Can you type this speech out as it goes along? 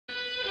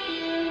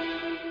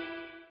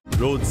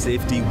Road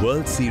Safety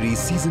World Series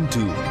Season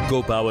 2,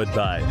 co-powered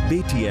by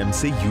Paytm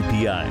se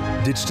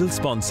UPI. Digital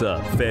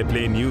sponsor, Fair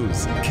Play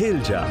News,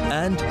 Khelja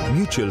and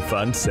Mutual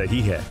Fund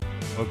Sahi Hai.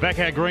 We're back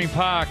at Green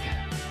Park.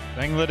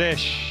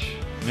 Bangladesh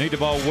need to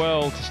bowl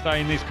well to stay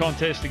in this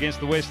contest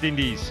against the West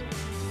Indies.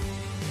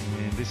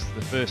 And this is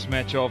the first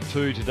match of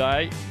two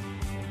today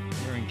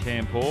here in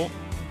Kanpur.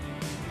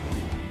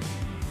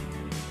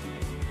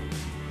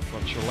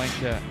 Got Sri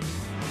Lanka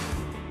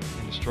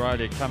and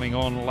Australia coming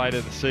on later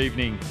this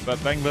evening. But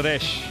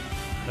Bangladesh,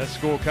 that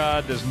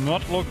scorecard does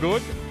not look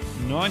good.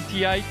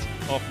 98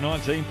 off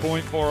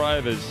 19.4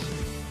 overs.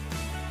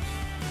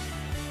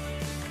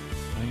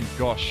 Only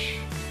Ghosh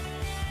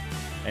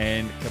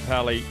and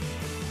Kapali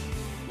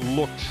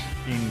looked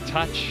in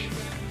touch.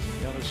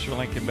 The other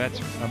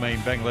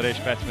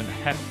Bangladesh batsmen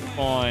have to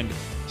find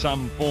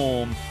some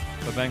form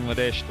for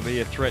Bangladesh to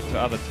be a threat to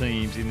other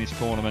teams in this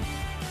tournament.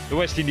 The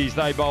West Indies,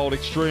 they bowled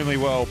extremely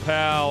well.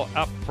 Powell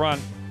up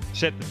front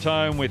set the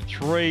tone with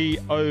 3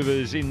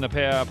 overs in the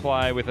power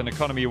play with an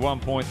economy of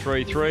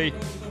 1.33.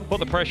 Put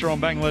the pressure on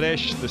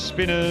Bangladesh. The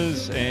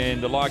spinners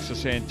and the likes of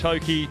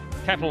Santoki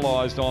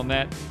capitalised on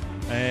that,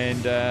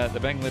 and the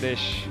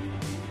Bangladesh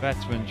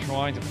batsmen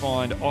trying to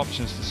find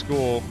options to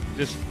score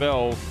just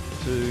fell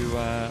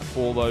to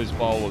all those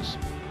bowlers.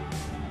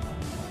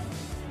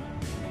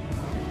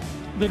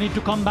 They need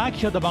to come back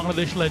here, the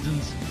Bangladesh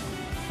legends,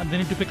 and they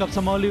need to pick up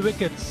some early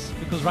wickets,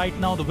 because right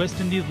now the West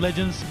Indies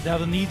legends, they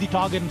have an easy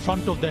target in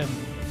front of them.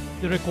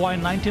 They require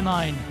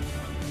 99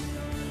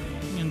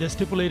 in their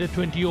stipulated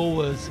 20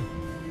 overs,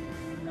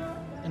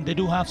 and they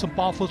do have some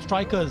powerful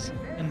strikers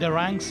in their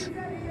ranks,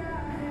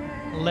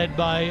 led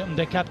by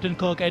their captain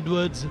Kirk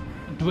Edwards.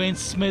 Dwayne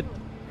Smith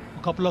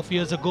a couple of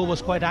years ago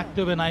was quite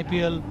active in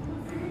IPL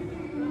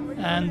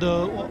and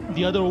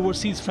the other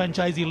overseas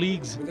franchisee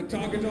leagues. With a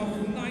target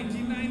of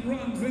 99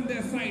 runs in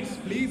their sights,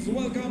 please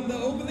welcome the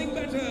opening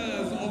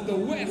batters of the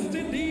West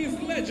Indies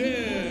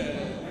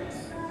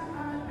legends.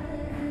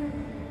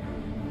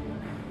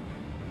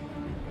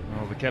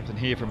 Well, the captain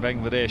here from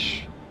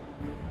Bangladesh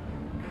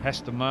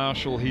has to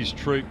marshal his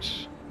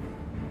troops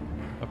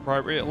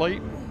appropriately,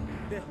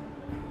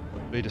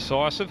 be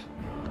decisive.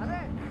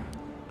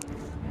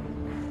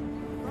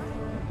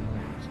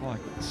 Looks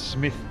like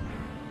Smith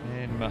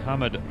and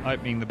Mohammad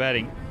opening the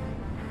batting.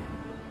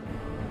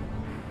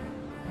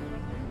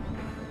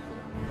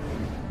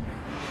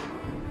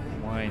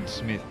 Dwayne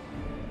Smith,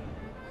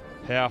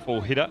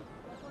 powerful hitter,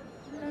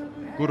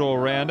 good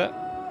all-rounder.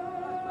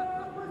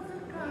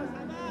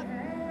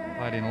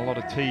 Played in a lot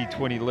of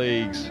T20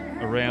 leagues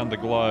around the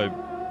globe.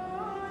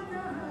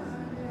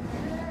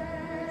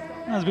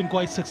 Has been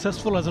quite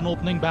successful as an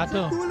opening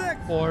batter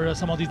for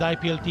some of these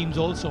IPL teams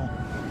also.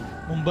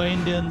 Mumbai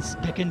Indians,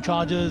 Deccan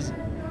Chargers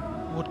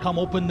would come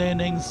open the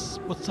innings,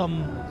 put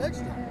some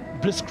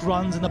brisk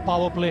runs in the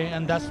power play,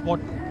 and that's what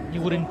he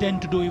would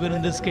intend to do even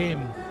in this game.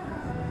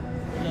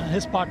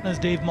 His partner is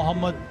Dave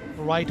Mohammad,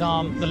 right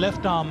arm, the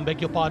left arm, beg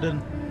your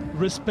pardon,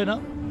 wrist spinner.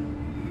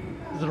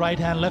 The right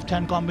hand, left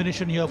hand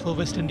combination here for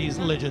West Indies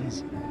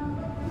legends.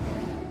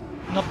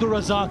 And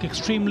Abdur-Razzak,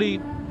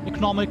 extremely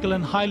economical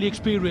and highly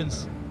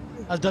experienced,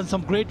 has done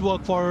some great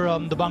work for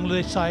the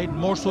Bangladesh side,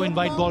 more so in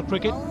white ball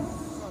cricket.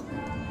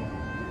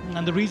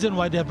 And the reason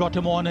why they have brought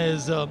him on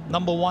is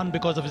number one,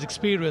 because of his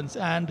experience,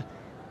 and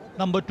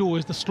number two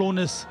is the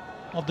slowness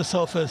of the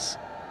surface.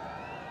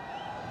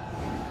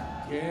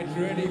 Get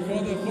ready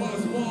for the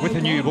first ball. With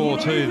a new ball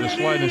too, the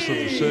slowness of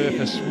the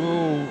surface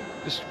will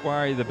just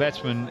worry the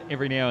batsman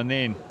every now and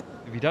then.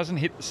 If he doesn't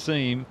hit the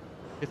seam,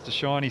 hits the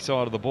shiny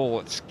side of the ball,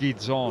 it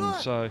skids on,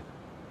 so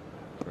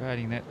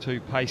creating that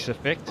two-pace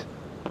effect.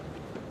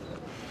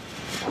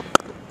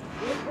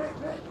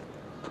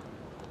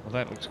 Well,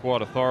 that looks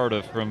quite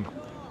authoritative from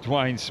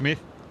Dwayne Smith.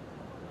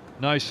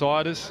 No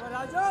siders,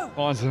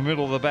 finds the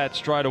middle of the bat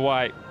straight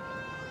away.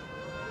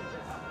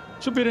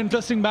 Should be an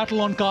interesting battle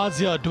on cards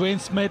here. Dwayne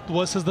Smith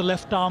versus the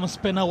left arm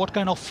spinner. What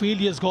kind of feel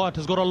he has got?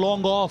 He's got a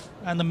long off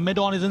and the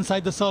mid-on is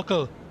inside the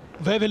circle.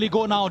 Where will he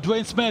go now?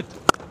 Dwayne Smith.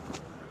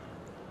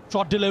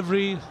 Short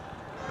delivery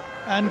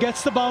and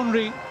gets the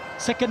boundary.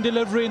 Second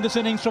delivery in this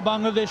innings for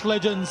Bangladesh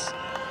legends.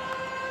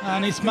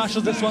 And he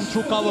smashes this one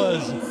through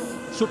covers.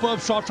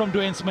 Superb shot from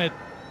Dwayne Smith.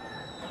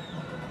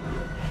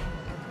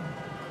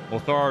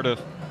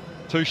 Authoritative,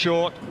 too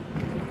short.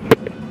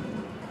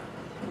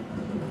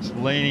 Just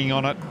leaning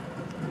on it,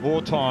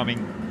 more timing.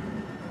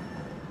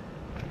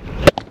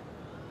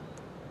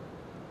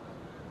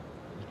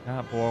 You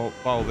can't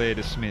bowl there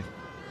to Smith.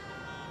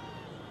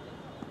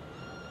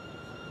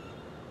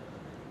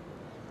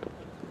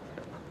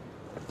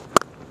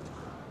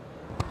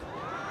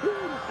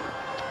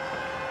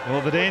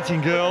 Well, the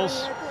dancing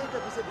girls,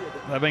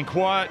 they've been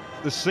quiet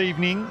this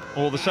evening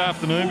or this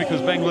afternoon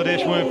because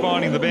Bangladesh weren't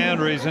finding the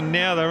boundaries, and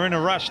now they're in a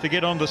rush to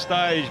get on the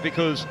stage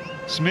because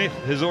Smith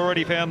has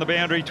already found the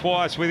boundary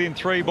twice within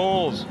 3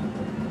 balls.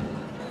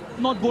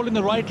 Not bowling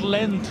the right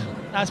length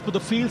as per the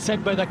field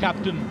set by the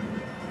captain.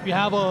 You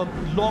have a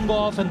long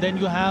off and then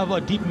you have a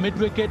deep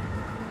mid-wicket,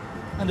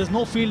 and there's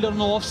no fielder,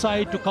 no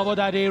offside to cover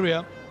that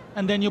area,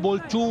 and then you bowl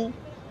 2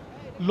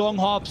 long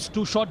hops,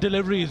 2 short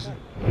deliveries.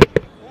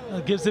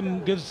 Gives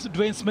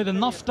Dwayne Smith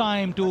enough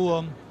time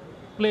to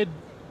play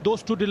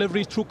those 2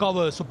 deliveries through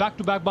covers. So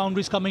back-to-back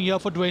boundaries coming here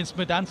for Dwayne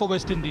Smith and for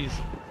West Indies.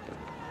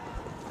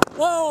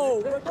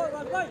 Whoa!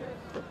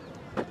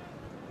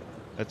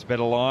 That's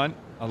better line,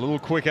 a little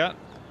quicker.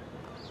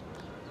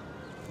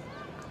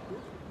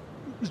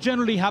 This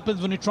generally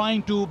happens when you're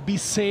trying to be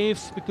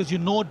safe because you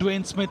know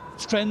Dwayne Smith's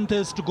strength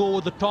is to go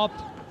over the top.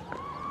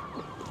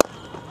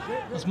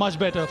 It's much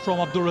better from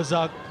Abdur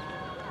Razzak.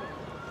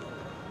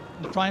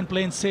 You try and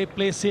play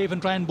safe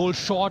and try and bowl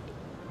short,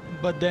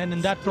 but then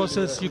in that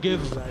process you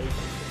give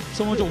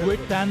so much of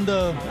width and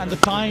the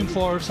time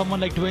for someone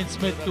like Dwayne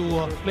Smith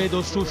to play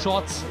those 2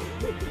 shots.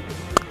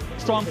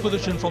 Strong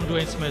position from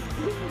Dwayne Smith.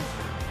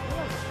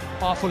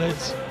 Powerful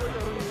hits.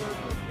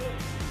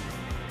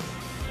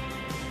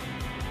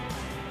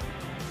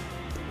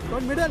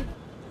 From middle.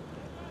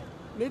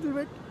 Little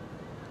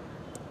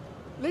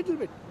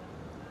bit.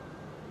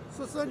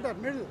 So center,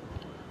 middle.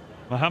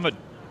 Mohammad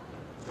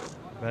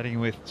batting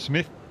with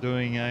Smith,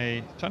 doing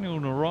a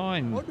Sunil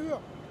Narayan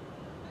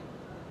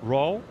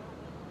roll,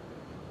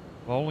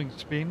 bowling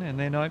spin, and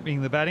then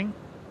opening the batting.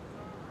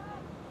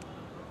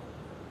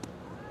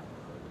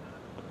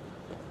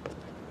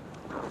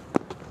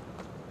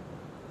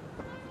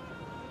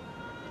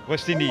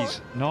 West Indies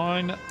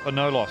 9 for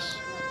no loss.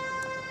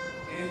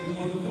 And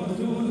on the first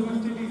over, the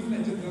West Indies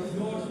legends have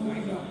scored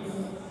 5 runs.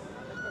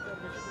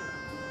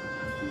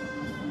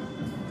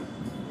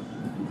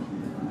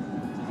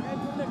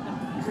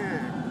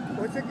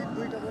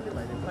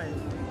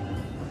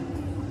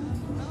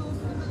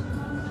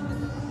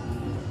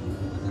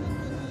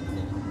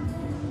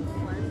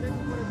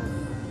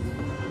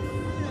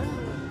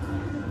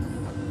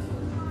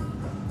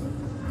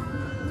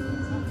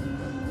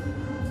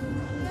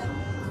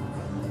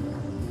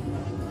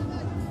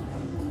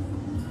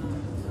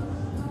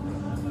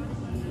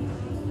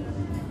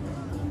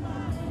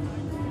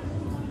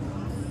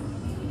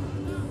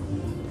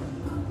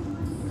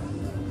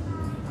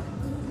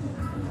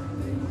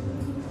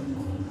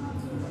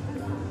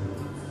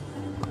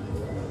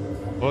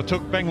 Well, it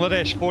took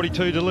Bangladesh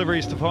 42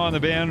 deliveries to find the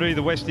boundary.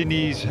 The West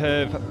Indies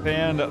have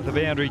found the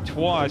boundary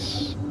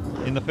twice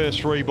in the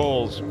first 3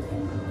 balls.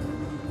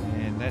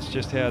 And that's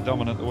just how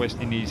dominant the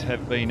West Indies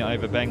have been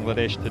over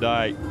Bangladesh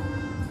today.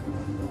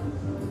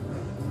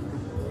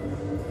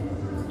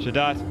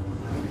 Shahadat,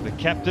 the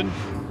captain,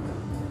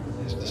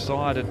 has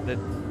decided that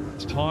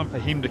it's time for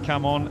him to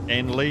come on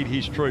and lead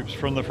his troops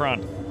from the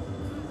front.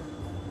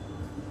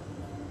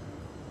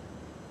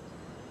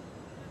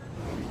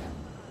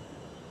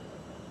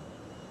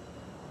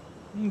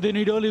 They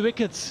need early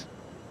wickets.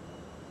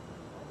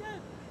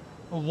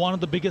 One of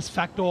the biggest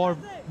factor, or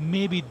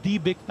maybe the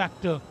big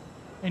factor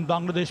in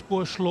Bangladesh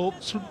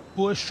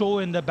poor show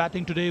in their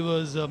batting today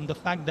was the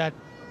fact that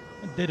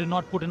they did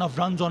not put enough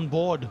runs on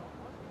board.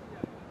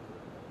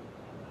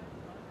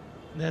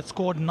 They had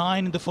scored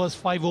 9 in the first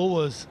 5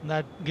 overs.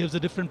 That gives a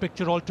different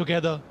picture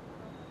altogether.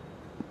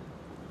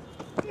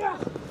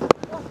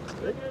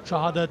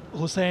 Shahadat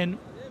Hossain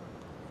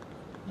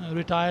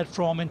retired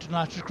from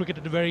international cricket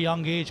at a very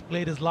young age,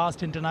 played his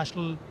last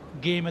international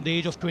game at the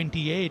age of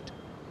 28.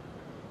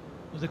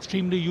 Was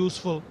extremely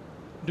useful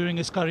during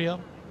his career.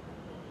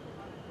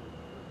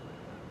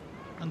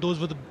 And those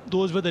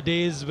were the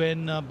days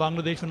when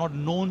Bangladesh were not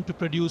known to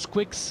produce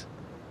quicks.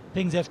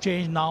 Things have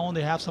changed now.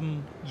 They have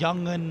some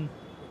young and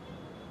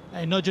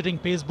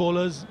energetic pace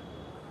bowlers.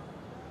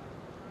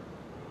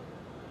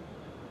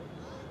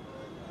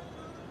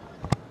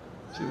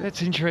 See,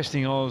 that's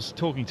interesting. I was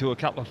talking to a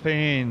couple of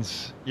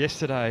fans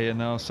yesterday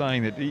and they were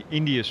saying that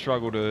India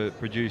struggle to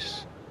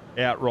produce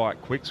outright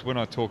quicks. When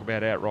I talk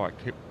about outright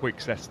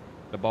quicks, that's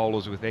the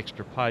bowlers with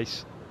extra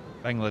pace.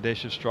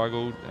 Bangladesh have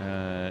struggled,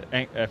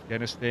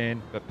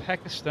 Afghanistan, but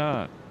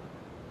Pakistan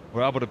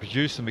were able to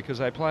produce them because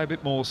they play a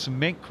bit more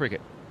cement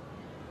cricket.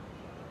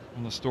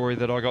 On the story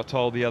that I got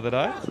told the other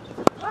day.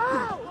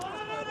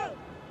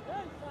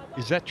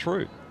 Is that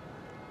true?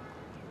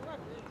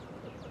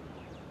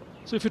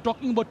 So if you're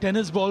talking about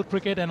tennis ball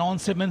cricket and on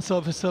cement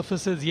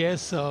surfaces,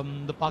 yes,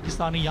 the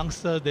Pakistani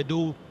youngsters, they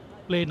do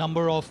play a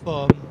number of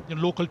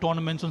local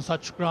tournaments on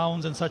such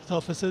grounds and such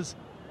surfaces.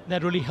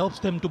 That really helps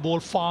them to bowl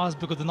fast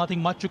because there's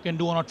nothing much you can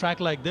do on a track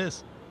like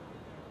this.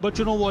 But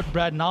you know what,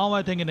 Brad, now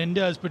I think in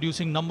India is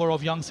producing number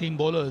of young seam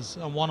bowlers.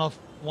 One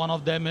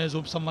of them is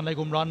someone like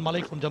Umran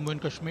Malik from Jammu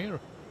and Kashmir.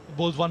 He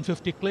bowls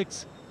 150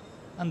 clicks,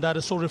 and that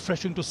is so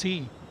refreshing to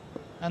see.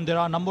 And there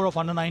are a number of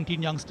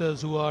under-19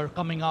 youngsters who are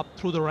coming up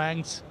through the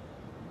ranks,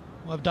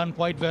 who have done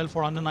quite well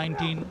for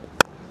under-19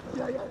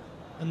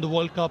 in the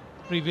World Cup,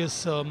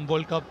 previous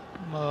World Cup,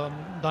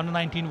 the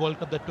under-19 World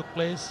Cup that took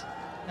place.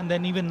 And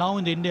then even now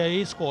in the India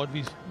A squad,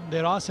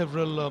 there are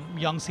several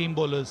young seam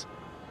bowlers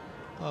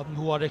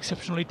who are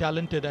exceptionally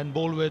talented and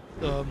bowl with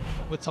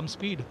some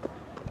speed.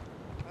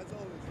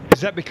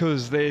 Is that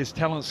because there's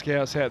talent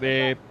scouts out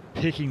there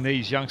picking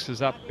these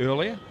youngsters up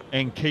earlier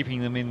and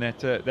keeping them in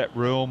that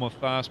realm of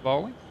fast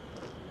bowling?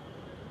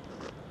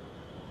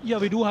 Yeah,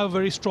 we do have a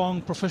very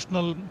strong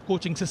professional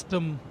coaching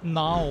system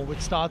now, which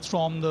starts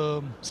from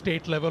the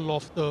state level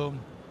of the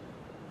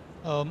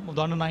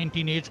under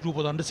 19 age group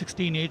or the under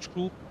 16 age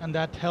group, and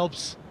that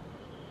helps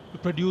to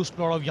produce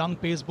a lot of young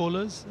pace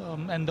bowlers.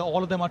 And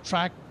all of them are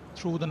tracked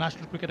through the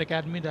National Cricket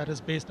Academy that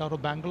is based out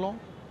of Bangalore.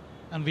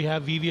 And we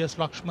have VVS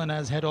Lakshman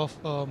as head of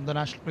the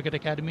National Cricket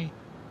Academy.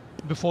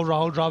 Before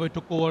Rahul Dravid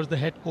took over as the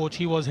head coach,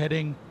 he was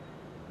heading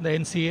the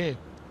NCA.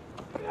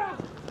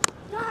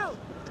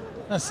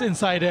 That's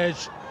inside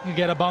edge. You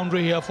get a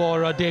boundary here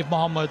for Dave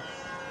Mohammad.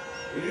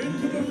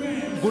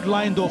 Good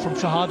line though from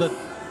Shahadat.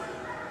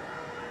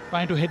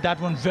 Trying to hit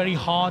that one very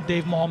hard.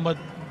 Dave Mohammad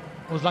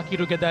was lucky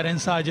to get that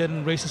inside edge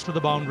and races to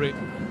the boundary.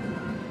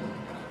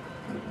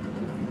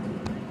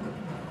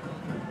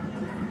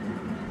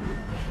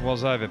 It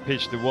was over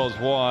pitched, it was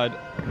wide.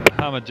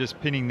 Mohammad just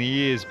pinning the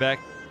ears back.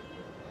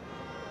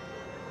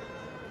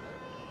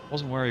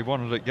 Wasn't where he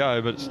wanted it to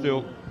go, but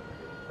still,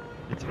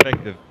 it's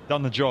effective.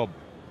 Done the job.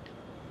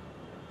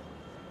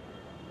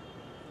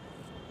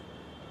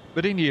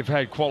 But India have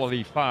had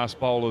quality fast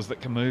bowlers that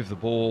can move the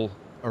ball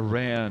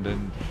around,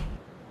 and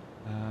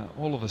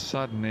all of a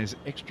sudden there's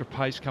extra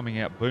pace coming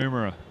out.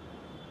 Boomerang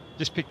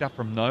just picked up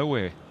from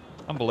nowhere.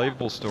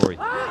 Unbelievable story.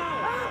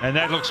 And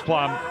that looks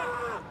plumb.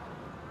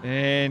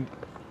 And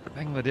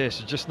Bangladesh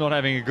is just not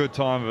having a good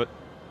time of it.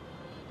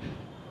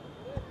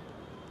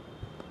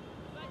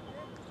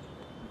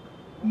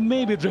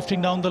 Maybe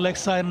drifting down the leg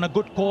side, and a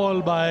good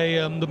call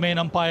by the main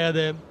umpire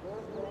there.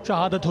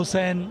 Shahadat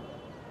Hossain,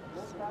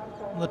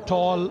 the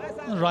tall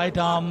right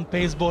arm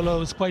pace bowler,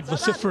 was quite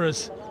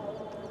vociferous.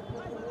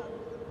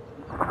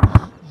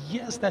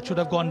 Yes, that should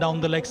have gone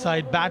down the leg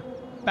side.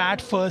 Bat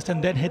first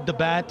and then hit the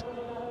bat.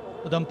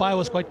 But the umpire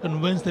was quite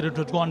convinced that it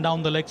had gone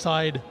down the leg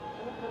side.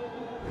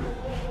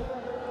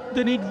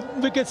 They need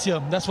wickets here.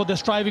 That's what they're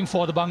striving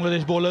for, the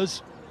Bangladesh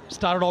bowlers.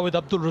 Started off with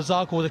Abdur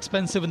Razzak, who was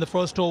expensive in the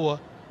first over.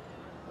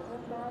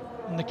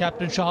 And the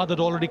captain Shahadat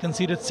already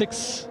conceded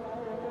 6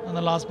 on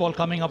the last ball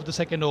coming up the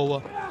second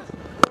over.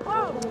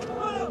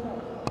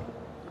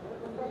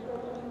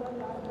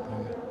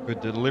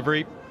 Good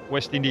delivery.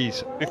 West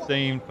Indies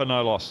 15 for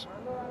no loss.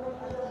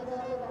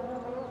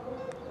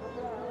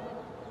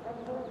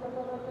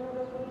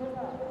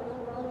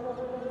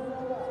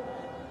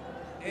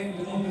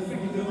 And on the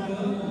second over,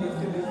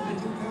 West Indies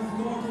has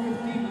scored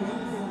 15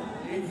 runs.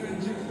 Ladies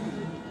and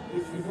gentlemen,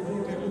 this is a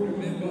vote to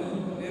remember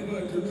never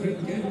to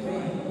drink and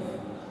drive.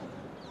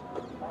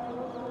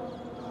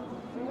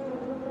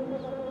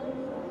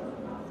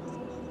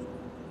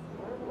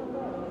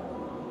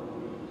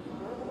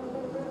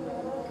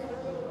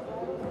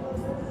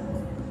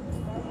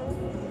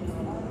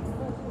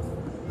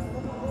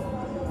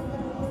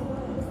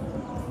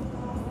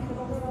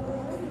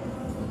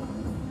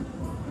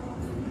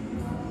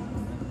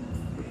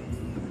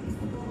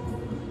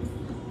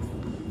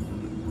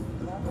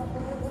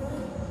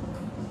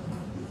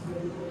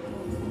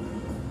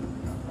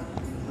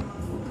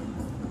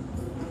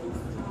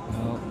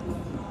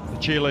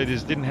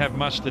 Cheerleaders didn't have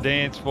much to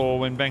dance for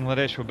when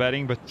Bangladesh were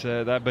batting, but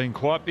they've been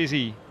quite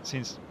busy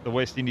since the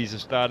West Indies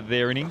have started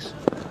their innings.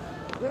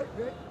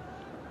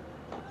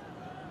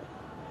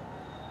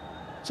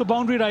 So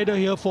boundary rider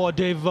here for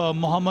Dave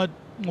Mohammad.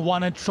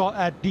 One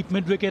at deep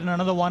mid wicket and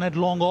another one at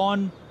long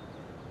on.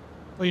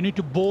 Where you need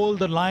to bowl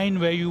the line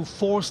where you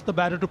force the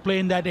batter to play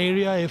in that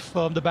area if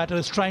the batter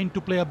is trying to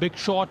play a big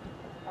shot.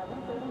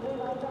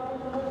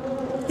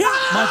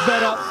 Much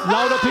better.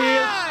 Loud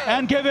appeal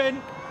and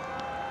given.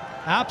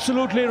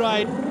 Absolutely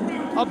right.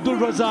 Abdur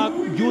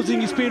Razzak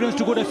using experience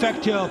to good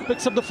effect here.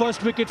 Picks up the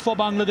first wicket for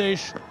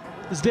Bangladesh.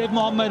 It's Dave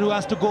Mohammad who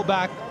has to go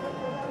back.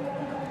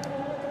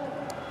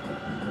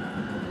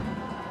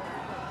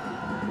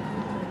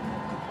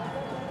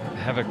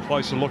 Have a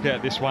closer look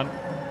at this one.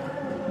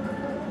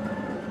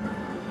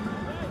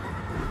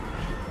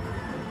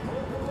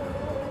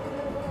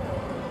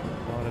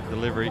 Right of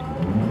delivery.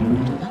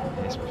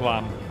 It's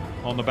plumb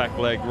on the back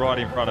leg, right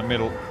in front of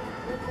middle.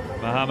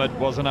 Mohammad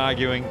wasn't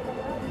arguing.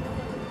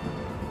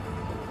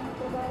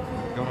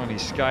 Got on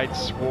his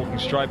skates, walking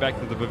straight back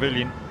to the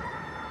pavilion.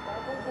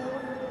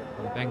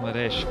 And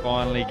Bangladesh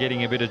finally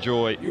getting a bit of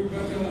joy.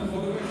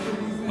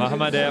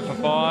 Mohammad out for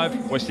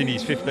 5, West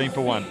Indies 15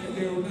 for 1.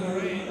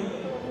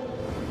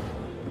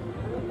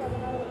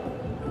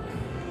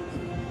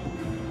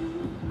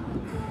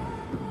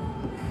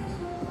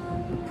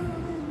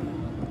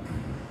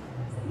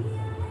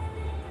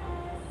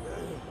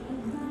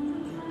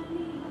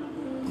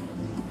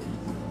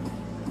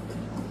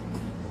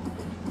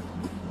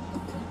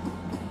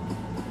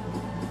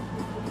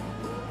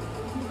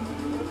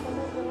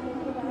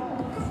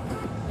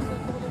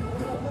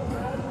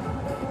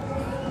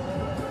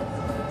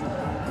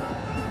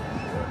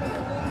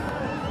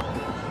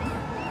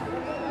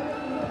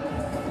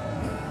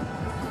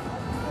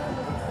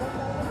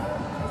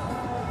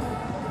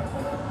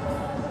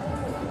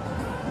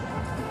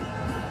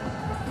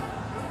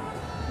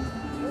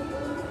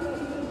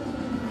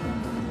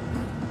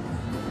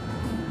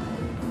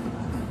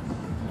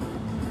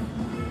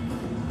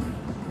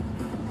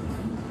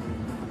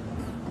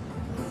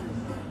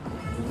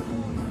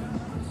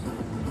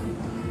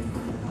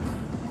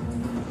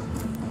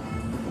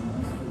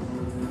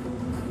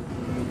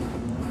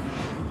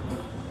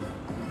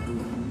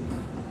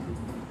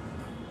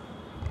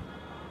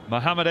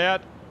 Mohammad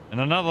out,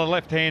 and another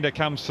left-hander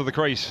comes to the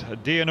crease,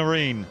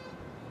 Dhiman.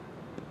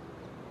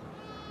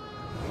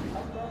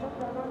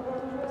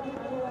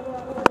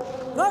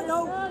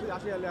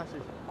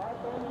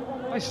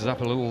 Faces up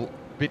a little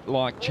bit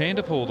like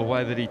Chanderpaul, the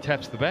way that he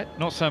taps the bat.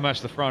 Not so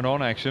much the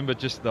front-on action, but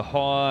just the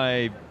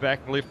high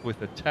back lift with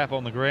the tap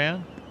on the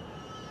ground.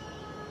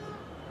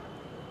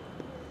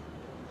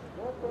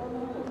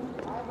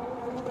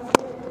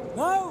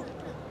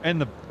 And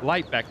the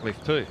late back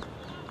lift too.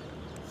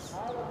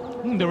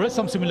 There is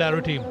some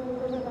similarity. I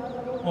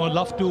would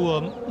love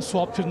to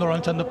swap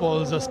Shivnaran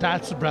Chanderpaul's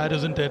stats, Brad,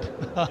 isn't it?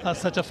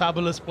 Such a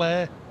fabulous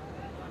player.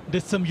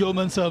 Did some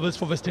yeoman service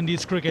for West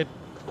Indies cricket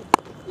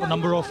for a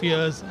number of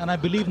years, and I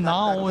believe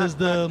now is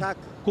the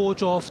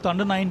coach of the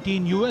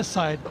under-19 US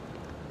side,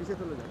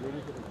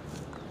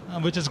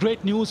 which is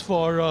great news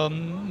for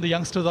the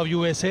youngsters of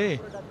USA.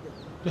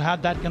 To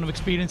have that kind of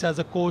experience as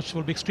a coach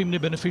will be extremely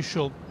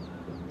beneficial.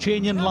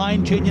 Change in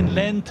line, change in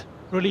length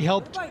really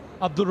helped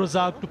Abdur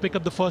Razzak to pick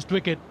up the first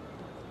wicket.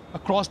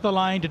 Across the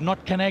line, did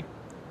not connect,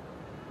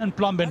 and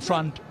plumb in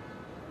front.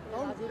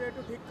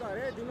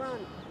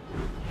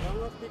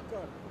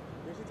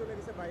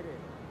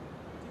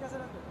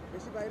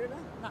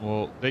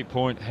 Well, deep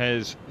point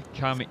has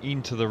come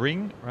into the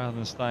ring rather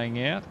than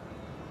staying out.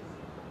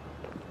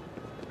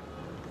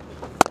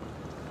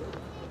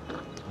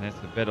 And that's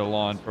a better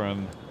line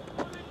from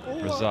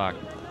Razzak.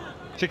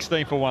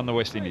 16 for 1, the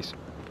West Indies.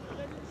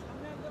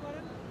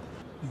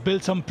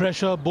 Build some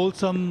pressure, bowl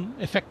some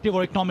effective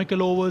or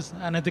economical overs,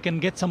 and if they can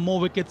get some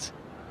more wickets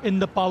in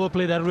the power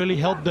play, that really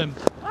help them.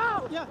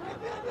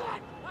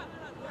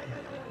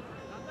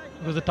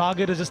 Because the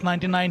target is just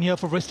 99 here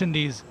for West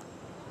Indies.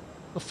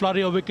 The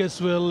flurry of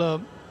wickets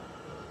will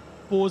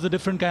pose a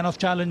different kind of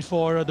challenge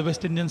for the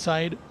West Indian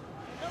side.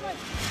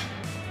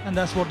 And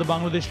that's what the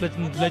Bangladesh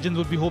legends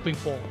would be hoping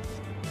for.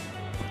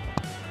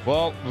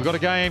 Well, we've got a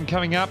game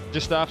coming up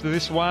just after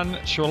this one.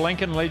 Sri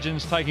Lankan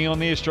legends taking on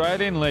the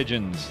Australian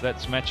legends.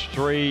 That's match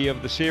 3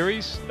 of the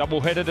series.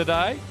 Double-header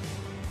today.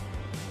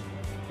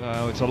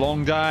 So it's a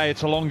long day,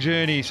 it's a long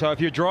journey. So if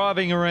you're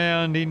driving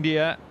around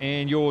India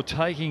and you're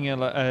taking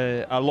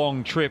a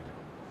long trip,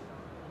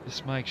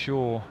 just make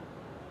sure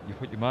you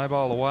put your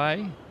mobile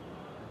away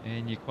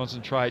and you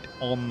concentrate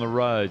on the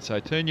road. So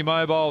turn your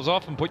mobiles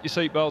off and put your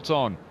seatbelts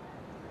on.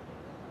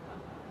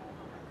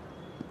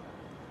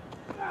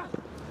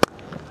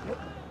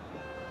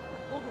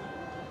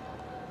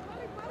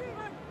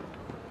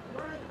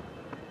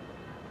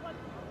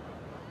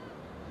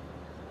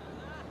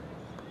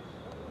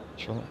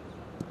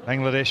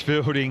 Bangladesh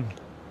fielding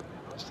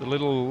just a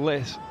little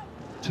less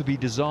to be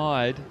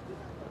desired.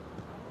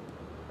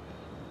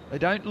 They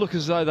don't look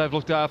as though they've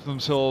looked after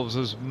themselves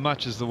as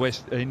much as the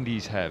West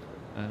Indies have.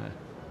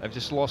 They've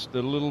just lost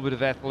a little bit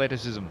of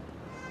athleticism.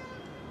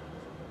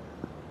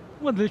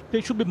 Well,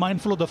 they should be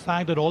mindful of the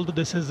fact that although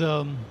this is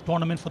a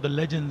tournament for the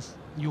legends,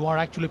 you are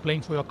actually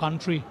playing for your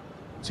country.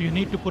 So you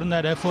need to put in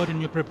that effort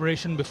in your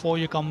preparation before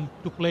you come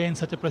to play in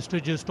such a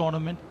prestigious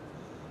tournament.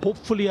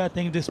 Hopefully, I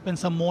think they spend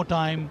some more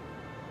time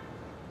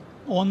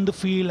on the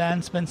field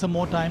and spend some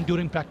more time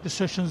during practice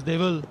sessions. They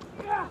will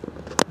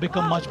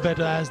become much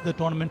better as the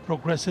tournament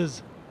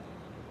progresses.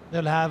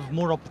 They'll have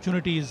more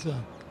opportunities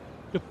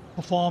to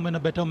perform in a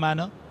better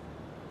manner.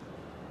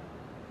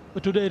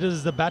 But today it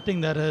is the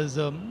batting that has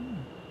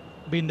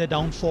been their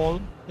downfall.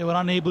 They were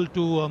unable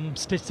to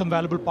stitch some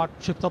valuable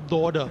partnerships up the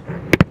order.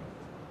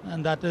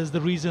 And that is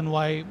the reason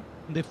why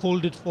they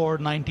folded for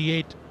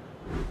 98.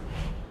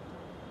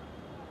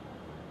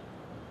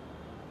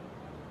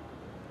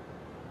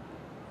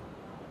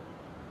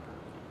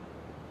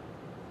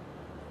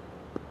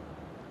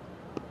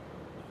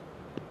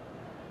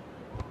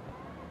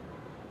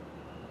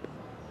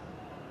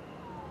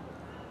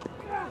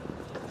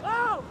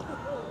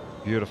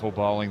 Beautiful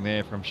bowling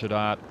there from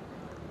Shahadat.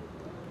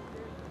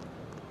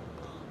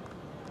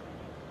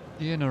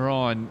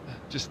 Dhiman,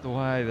 just the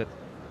way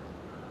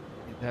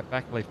that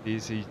back left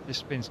is, he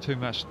just spends too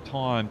much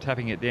time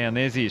tapping it down.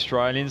 There's the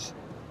Australians.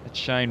 That's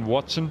Shane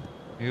Watson.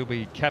 He'll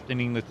be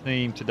captaining the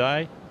team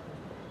today.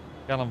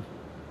 Callum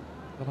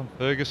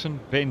Ferguson,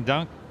 Ben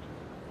Dunk.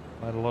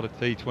 Played a lot of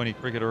T20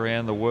 cricket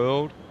around the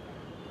world.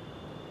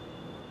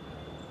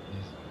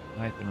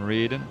 There's Nathan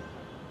Reardon.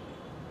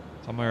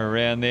 Somewhere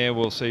around there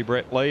we'll see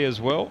Brett Lee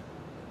as well.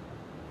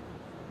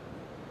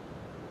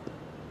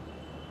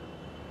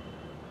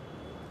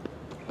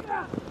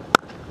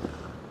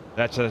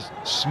 That's a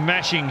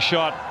smashing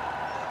shot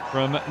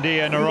from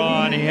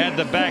Dhiman. He had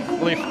the back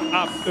lift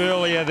up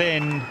earlier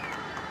then,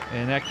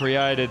 and that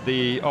created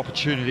the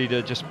opportunity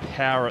to just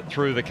power it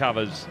through the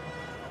covers.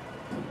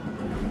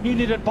 He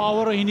needed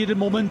power, he needed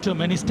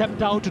momentum, and he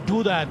stepped out to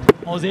do that.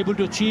 Was able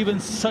to achieve in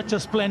such a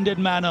splendid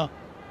manner.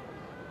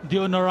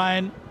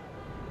 Dhiman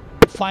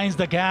finds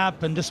the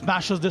gap and just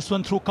smashes this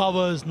one through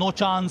covers. No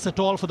chance at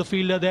all for the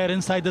fielder there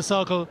inside the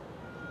circle,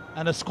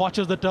 and it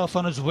scorches the turf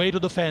on its way to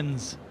the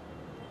fence.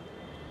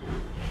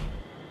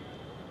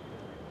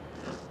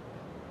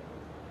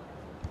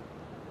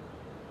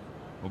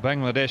 Well,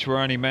 Bangladesh were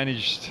only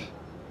managed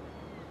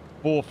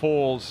 4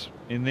 fours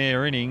in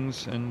their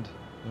innings, and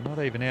they're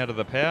not even out of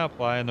the power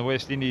play, and the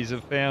West Indies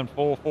have found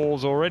 4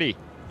 fours already.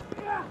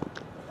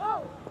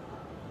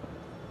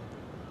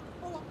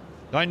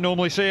 Don't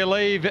normally see a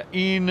leave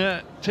in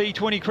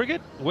T20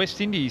 cricket. West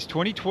Indies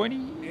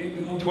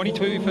 2020,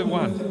 22 for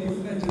 1.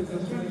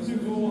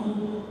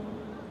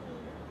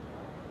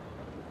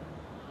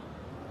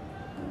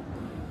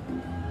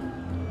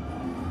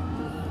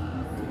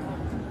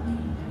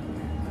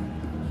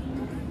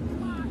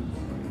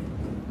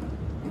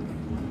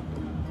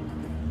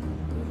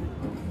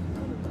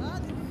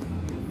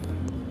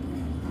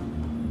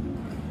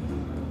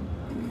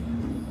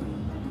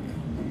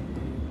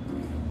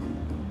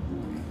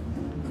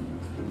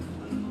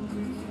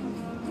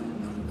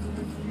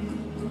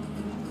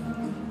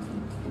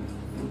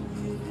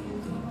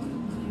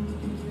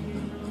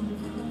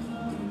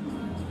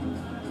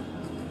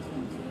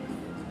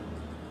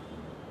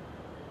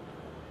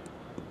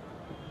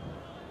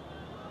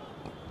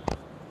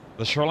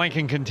 The Sri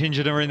Lankan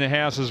contingent are in the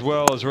house as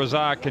well as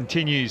Razzak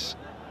continues.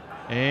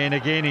 And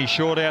again, he's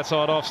short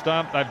outside off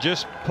stump. They've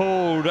just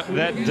pulled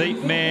that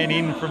deep man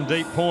in from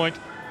deep point.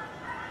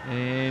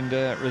 And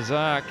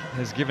Razzak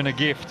has given a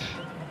gift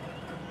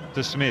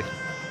to Smith.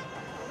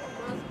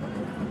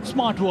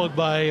 Smart work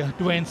by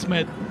Dwayne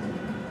Smith.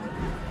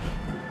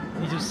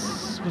 He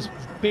just was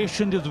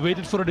patient, just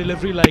waited for a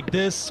delivery like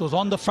this. Was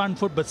on the front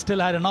foot, but still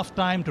had enough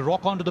time to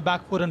rock onto the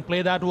back foot and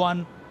play that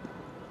one.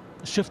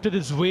 Shifted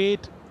his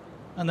weight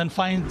and then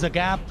finds the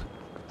gap.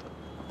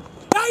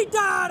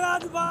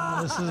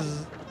 This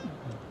is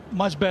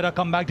much better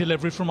comeback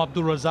delivery from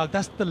Abdur Razzak.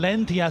 That's the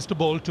length he has to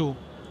bowl to,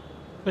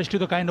 especially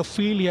the kind of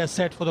feel he has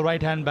set for the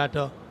right-hand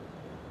batter.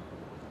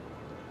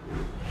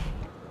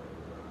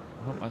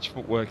 Not much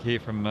footwork here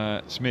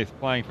from Smith,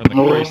 playing from the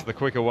crease. The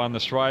quicker one, the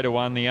straighter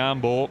one, the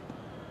arm ball.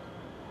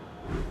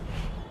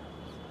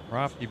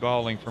 Crafty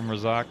bowling from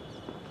Razzak.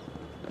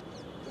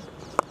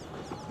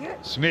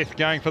 Smith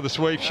going for the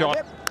sweep shot.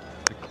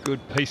 A good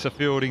piece of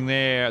fielding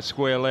there,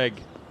 square leg.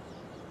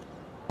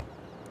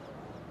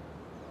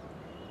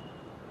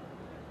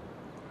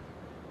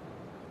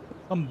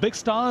 Some big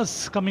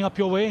stars coming up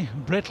your way.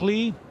 Brett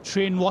Lee,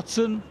 Shane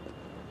Watson,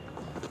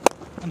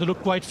 and they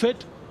look quite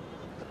fit.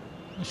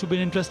 It should be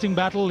an interesting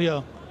battle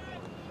here.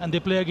 And they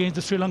play against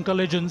the Sri Lanka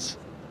legends.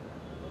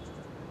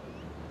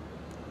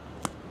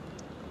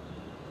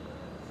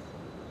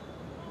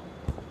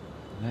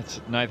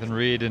 That's Nathan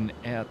Reardon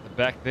out the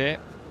back there.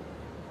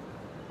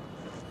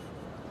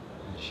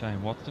 And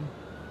Shane Watson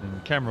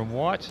and Cameron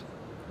White.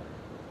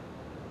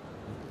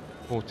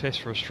 4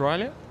 tests for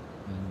Australia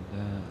and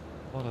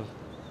a lot of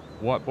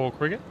white ball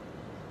cricket.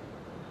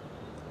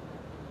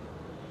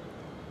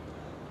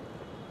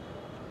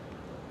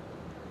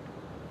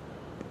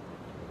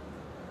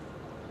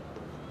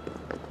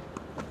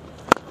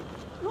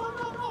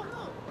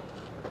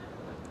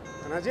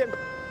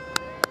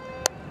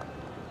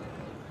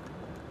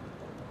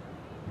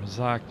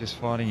 Razzak just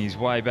finding his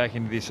way back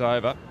into this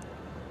over.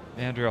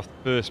 Boundary off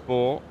the first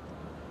ball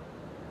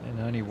and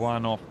only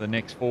one off the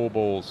next 4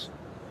 balls.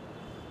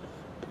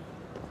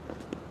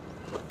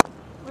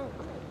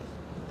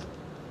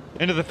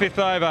 Into the 5th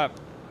over.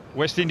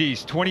 West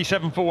Indies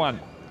 27 for 1.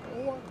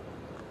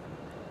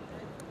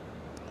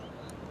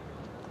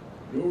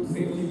 Road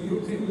safety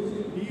protect.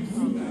 Leave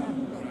sooner.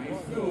 Try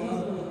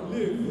slower.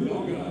 Live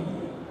longer.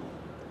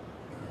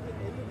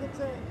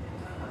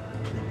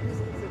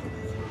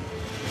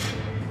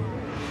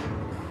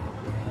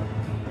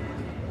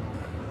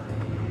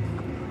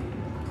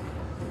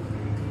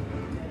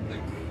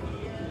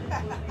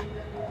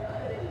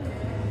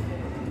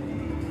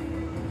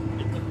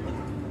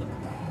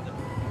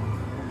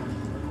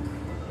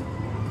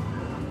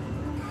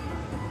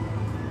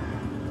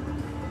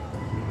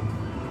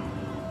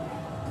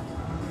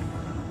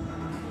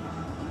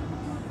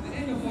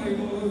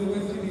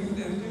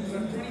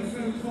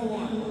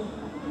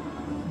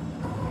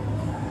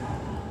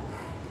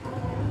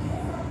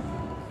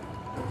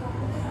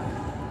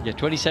 Yeah,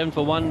 27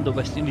 for 1, the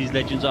West Indies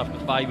legends after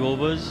 5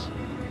 overs.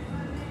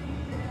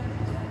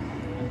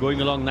 Going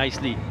along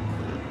nicely.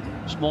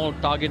 Small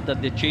target that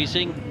they're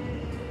chasing.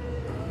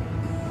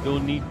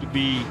 Don't need to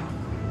be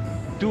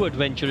too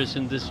adventurous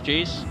in this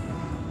chase.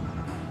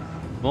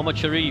 Mohammad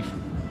Sharif,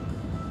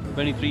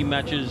 23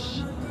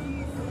 matches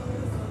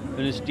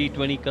in his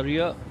T20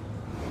 career.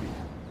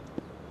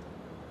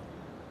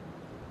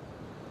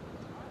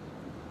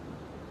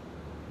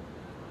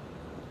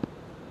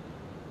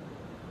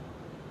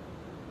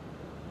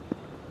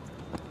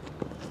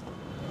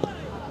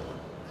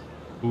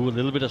 Ooh, a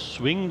little bit of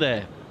swing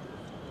there.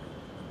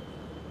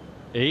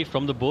 A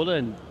from the bowler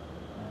and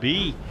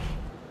B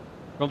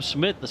from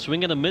Smith. The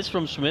swing and a miss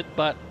from Smith,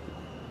 but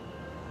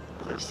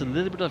just a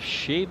little bit of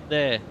shape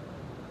there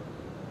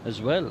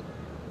as well.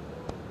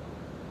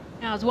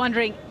 I was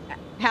wondering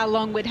how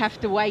long we'd have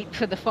to wait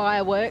for the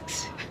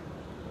fireworks.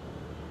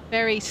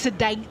 Very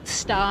sedate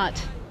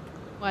start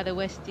by the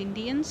West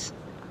Indians.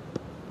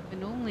 We're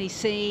normally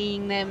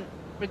seeing them,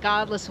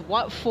 regardless of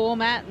what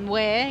format and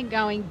where,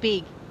 going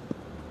big.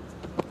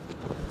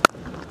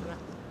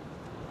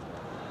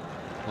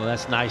 Well,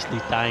 that's nicely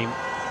timed.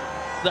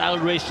 That'll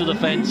race to the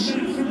fence.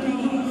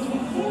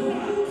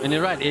 And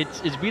you're right,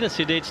 it's been a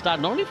sedate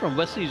start, not only from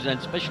West Indies and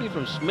especially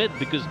from Smith,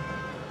 because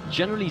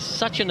generally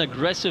such an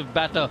aggressive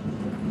batter.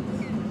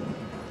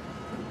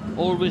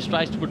 Always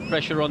tries to put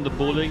pressure on the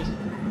bowlings.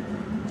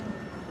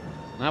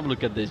 Have a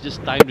look at this,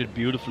 just timed it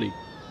beautifully.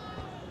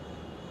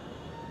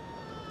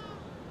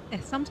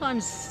 Yeah,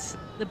 sometimes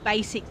the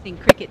basics in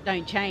cricket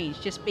don't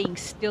change, just being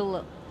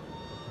still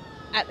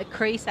at the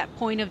crease, that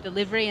point of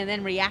delivery, and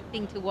then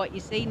reacting to what you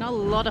see. Not a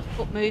lot of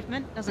foot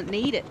movement, doesn't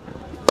need it.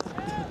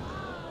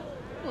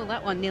 Well,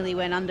 that one nearly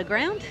went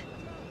underground.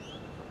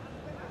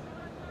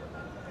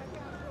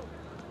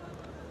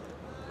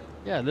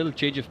 Yeah, a little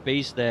change of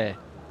pace there.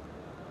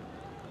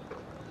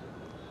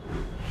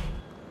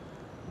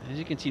 As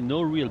you can see,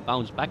 no real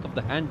bounce. Back of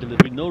the hand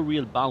delivery, no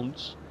real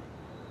bounce.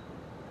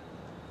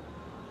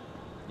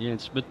 Yeah, and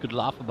Smith could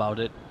laugh about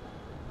it.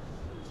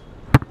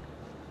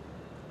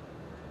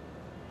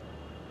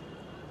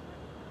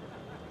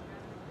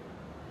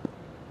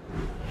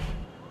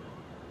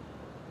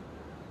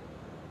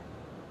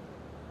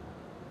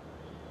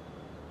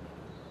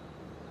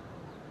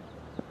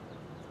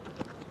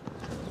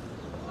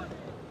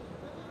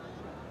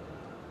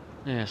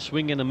 Yeah,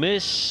 swing and a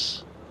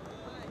miss,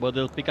 but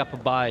they'll pick up a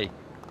bye.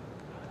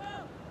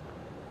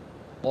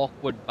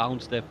 Awkward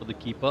bounce there for the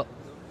keeper.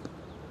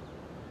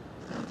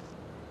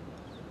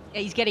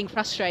 Yeah, he's getting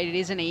frustrated,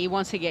 isn't he? He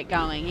wants to get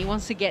going. He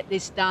wants to get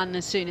this done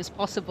as soon as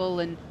possible.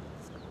 And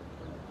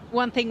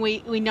one thing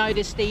we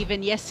noticed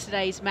even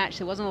yesterday's match,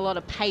 there wasn't a lot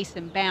of pace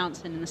and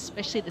bounce, and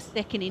especially the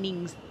second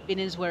innings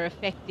spinners were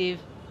effective.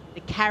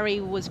 The carry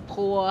was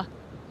poor.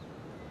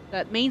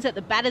 That means that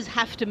the batters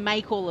have to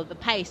make all of the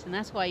pace, and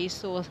that's why you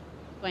saw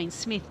Dwayne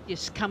Smith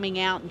just coming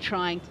out and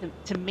trying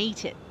to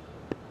meet it.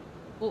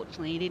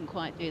 Fortunately, he didn't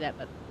quite do that,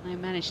 but they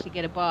managed to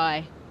get a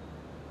bye.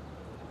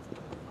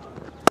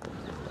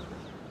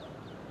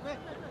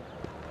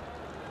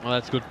 Well,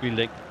 that's good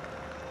fielding.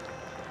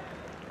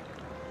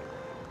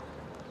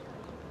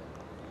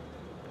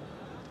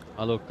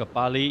 Alok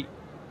Kapali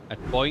at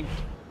point.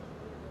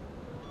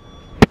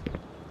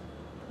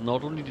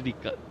 Not only did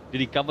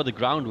he cover the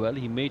ground well,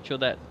 he made sure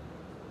that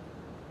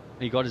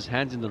he got his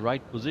hands in the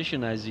right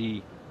position as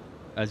he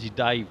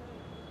dived.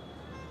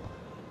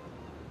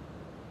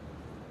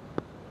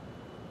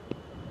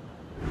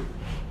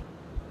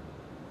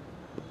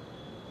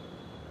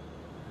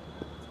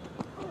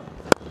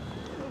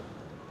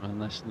 And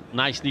that's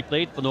nicely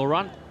played for no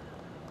run.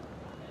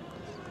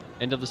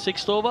 End of the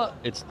 6th over,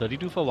 it's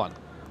 32 for 1.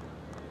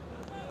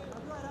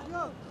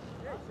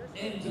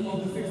 End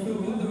of the 6th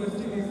over, the West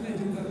Indies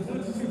legends are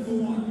 32 for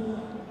 1.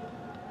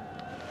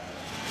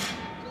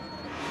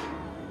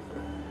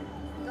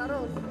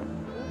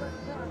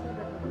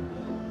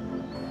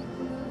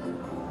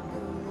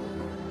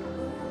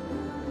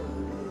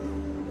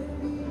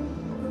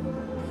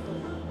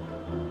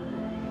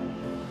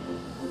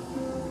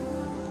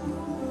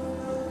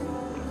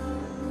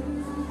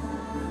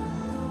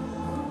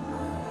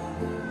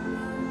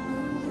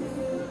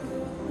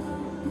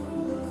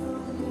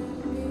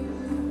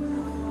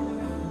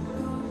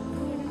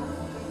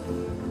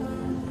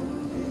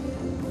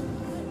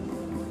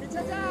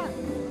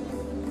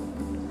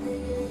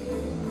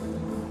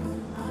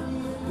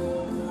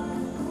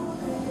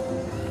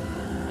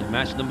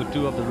 Match number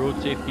 2 of the Road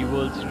Safety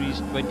World Series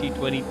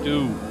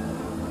 2022.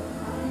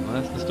 Well,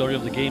 that's the story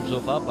of the game so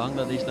far.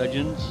 Bangladesh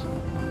legends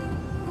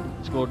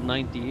scored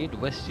 98.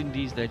 West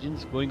Indies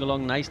legends going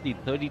along nicely,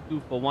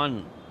 32 for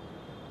 1.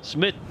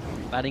 Smith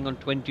batting on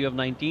 20 of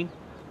 19.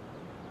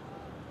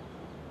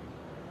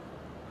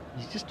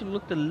 He's just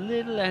looked a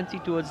little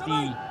antsy towards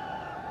the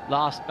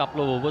last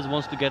couple of overs.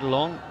 Wants to get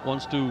along,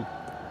 wants to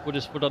put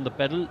his foot on the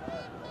pedal.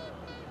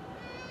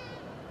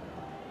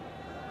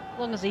 As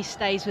long as he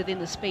stays within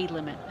the speed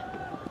limit.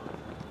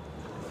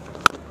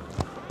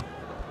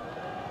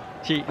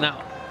 See,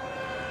 now,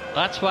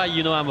 that's why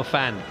you know I'm a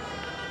fan.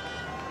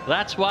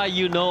 That's why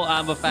you know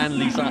I'm a fan,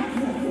 Lisa.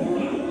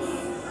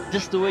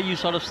 Just the way you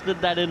sort of slid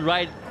that in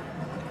right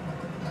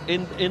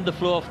in the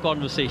flow of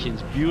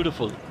conversations.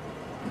 Beautiful.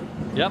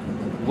 Yep,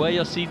 wear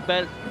your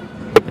seatbelt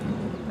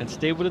and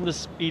stay within the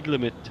speed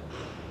limit.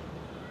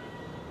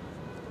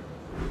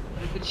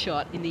 A good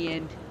shot in the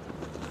end.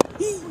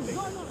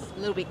 A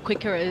little bit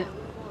quicker at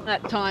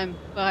that time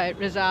by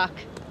Razzak.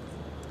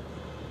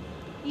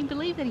 Can you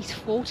believe that he's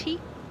 40?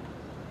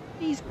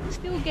 He's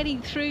still getting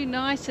through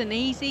nice and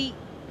easy.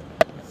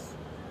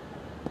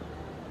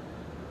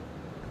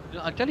 You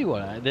know, I'll tell you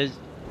what,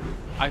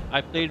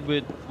 I played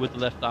with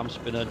left arm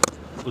spinner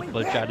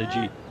Utpal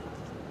Chatterjee.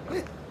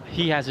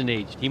 He hasn't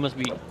aged. He must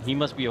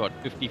be what,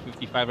 50,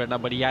 55 right now,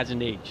 but he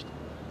hasn't aged.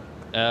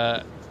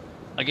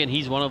 Again,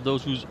 he's one of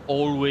those who's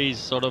always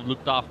sort of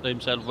looked after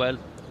himself well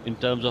in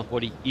terms of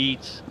what he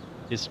eats,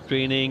 his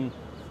training.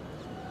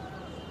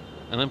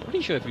 And I'm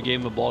pretty sure if you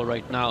gave him a ball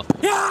right now,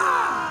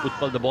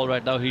 Utpal the ball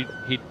right now, he'd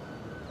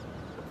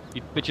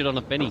pitch it on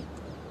a penny.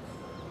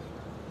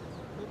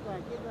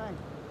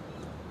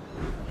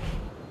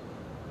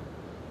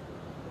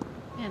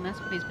 Yeah, and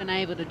that's what he's been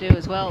able to do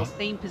as well.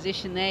 Seam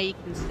position there, you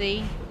can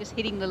see. Just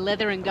hitting the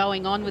leather and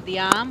going on with the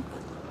arm.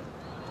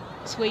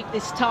 Sweep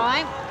this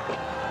time.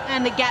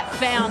 And the gap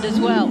found as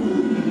well.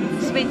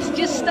 Smith's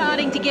just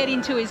starting to get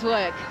into his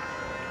work.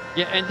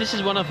 Yeah, and this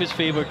is one of his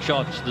favorite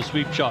shots, the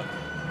sweep shot.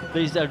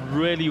 Plays that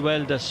really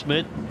well, does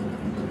Smith.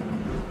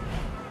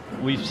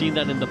 We've seen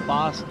that in the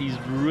past. He's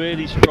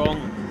really strong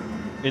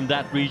in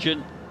that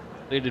region.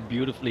 Played it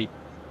beautifully.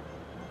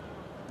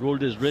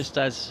 Rolled his wrist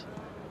as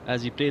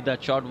he played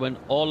that shot, went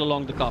all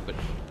along the carpet.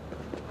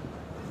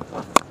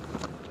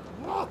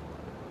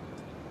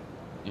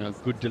 You know,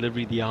 good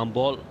delivery, the arm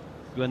ball.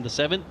 You win the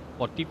 7th,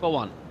 40 for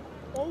 1.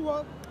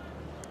 Over.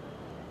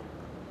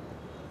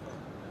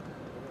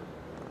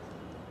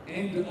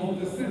 End of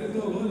the 7th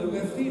over, the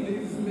West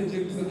Indies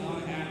legends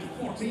are at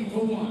 40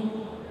 for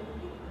 1.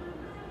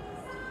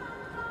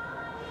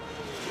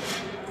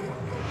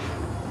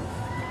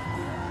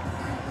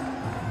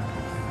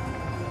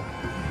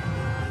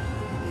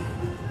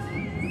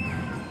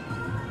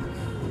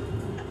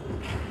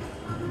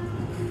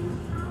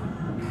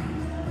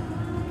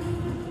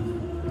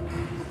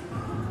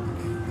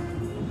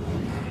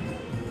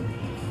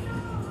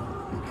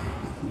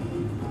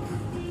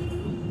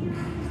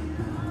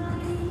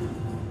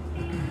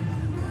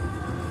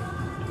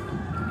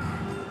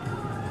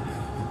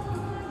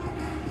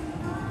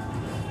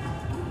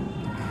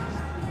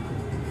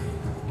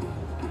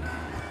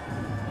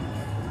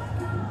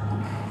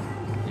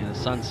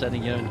 Sun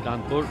setting here in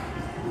Kanpur.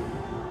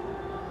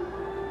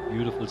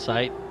 Beautiful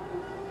sight.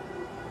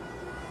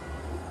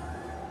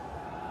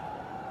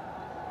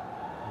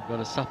 We've got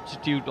a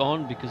substitute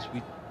on because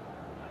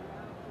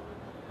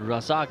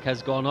Razzak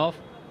has gone off.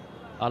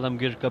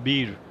 Alamgir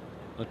Kabir,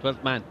 the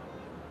 12th man.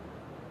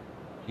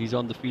 He's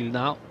on the field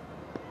now.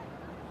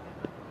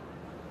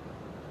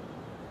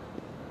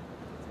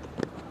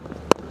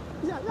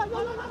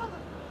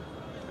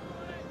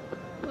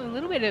 Well, a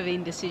little bit of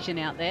indecision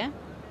out there.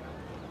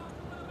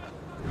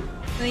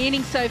 In the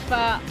innings so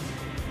far,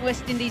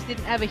 West Indies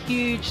didn't have a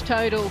huge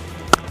total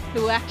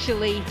to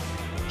actually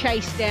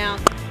chase down.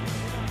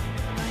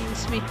 Dwayne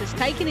Smith has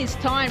taken his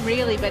time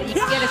really, but you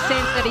can get a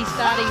sense that he's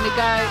starting to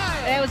go.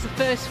 That was the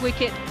first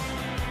wicket.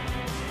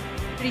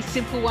 Pretty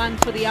simple one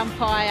for the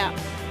umpire.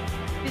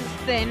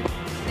 Since then,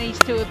 these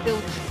two have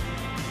built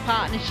a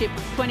partnership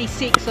of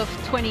 26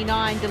 off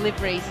 29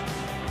 deliveries.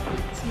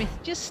 Smith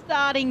just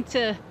starting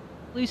to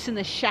loosen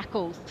the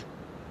shackles.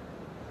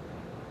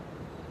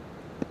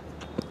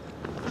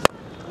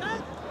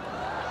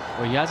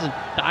 Well, he hasn't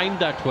timed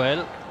that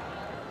well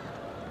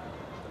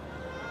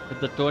at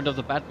the toe end of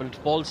the bat, but it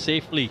falls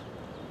safely.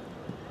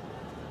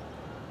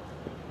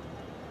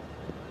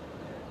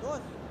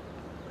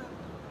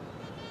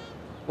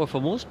 Well, for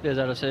most players,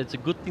 I would say it's a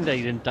good thing that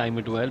he didn't time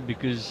it well,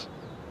 because,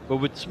 but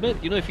with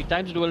Smith, you know, if he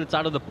times it well, it's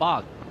out of the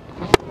park.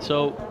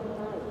 So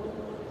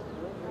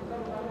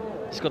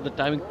he's got the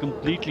timing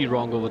completely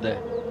wrong over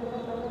there.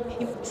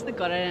 He must have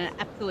got an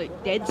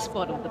absolute dead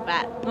spot of the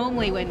bat.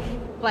 Normally when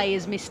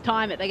players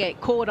mistime it, they get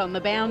caught on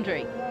the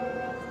boundary.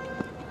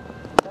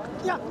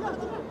 So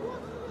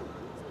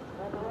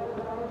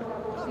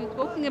you're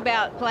talking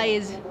about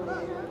players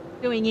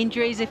doing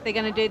injuries if they're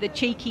going to do the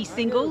cheeky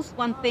singles.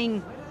 One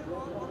thing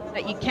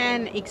that you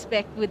can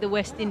expect with the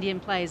West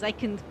Indian players, they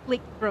can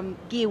flick from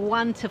gear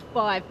 1 to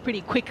 5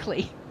 pretty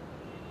quickly.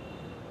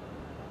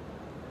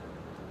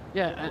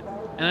 Yeah,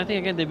 and I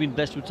think again they've been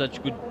blessed with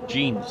such good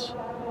genes.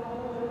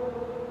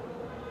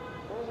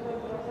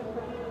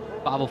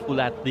 Powerful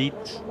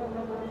athletes.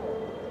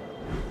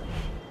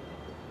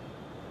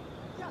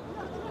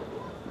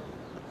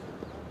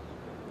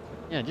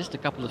 Yeah, just a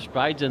couple of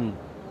strides and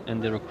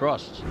they're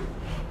across.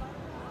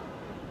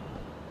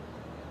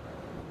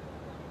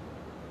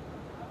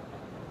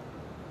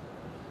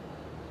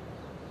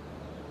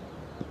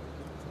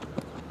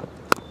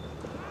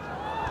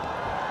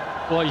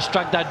 Boy, he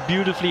struck that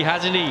beautifully,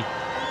 hasn't he?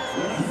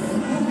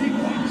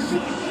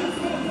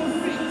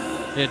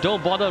 Yeah,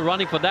 don't bother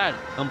running for that.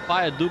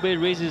 Umpire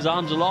Dubey raised his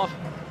arms aloft.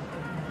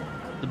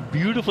 The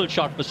beautiful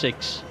shot for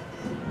 6.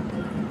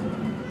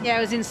 Yeah,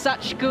 it was in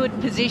such good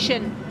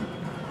position,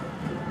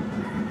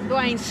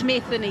 Dwayne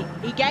Smith, and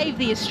he gave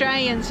the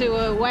Australians who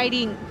were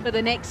waiting for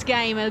the next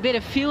game a bit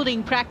of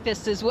fielding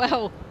practice as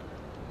well.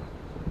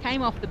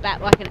 Came off the bat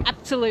like an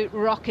absolute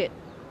rocket.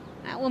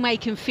 That will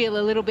make him feel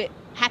a little bit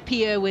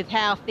happier with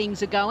how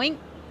things are going.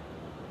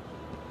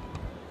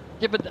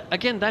 Yeah, but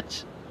again,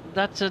 that's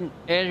an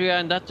area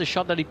and that's a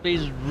shot that he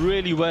plays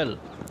really well.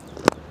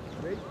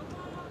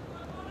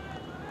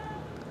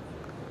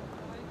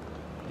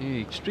 Yeah,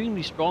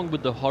 extremely strong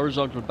with the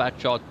horizontal bat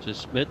shot to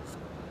Smith.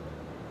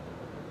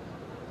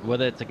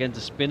 Whether it's against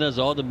the spinners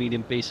or the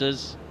medium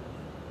pacers.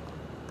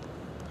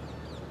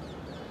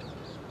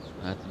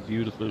 That's a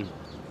beautiful,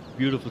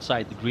 beautiful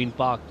sight. The Green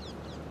Park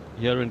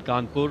here in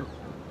Kanpur.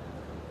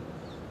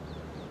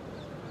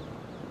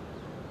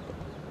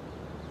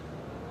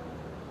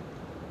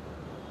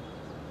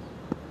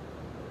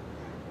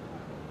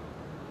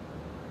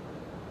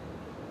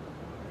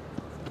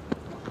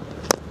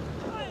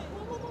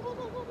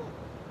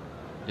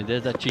 And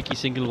there's that cheeky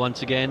single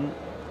once again.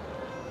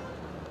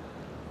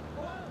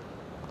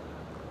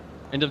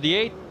 End of the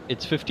 8th,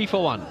 it's 50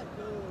 for 1.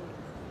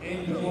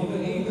 End of the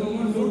 8th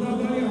over.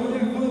 Zodabaria हो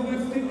जाए for the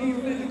West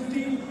Indies next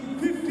team.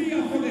 50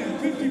 after them.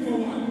 50 for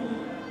 1.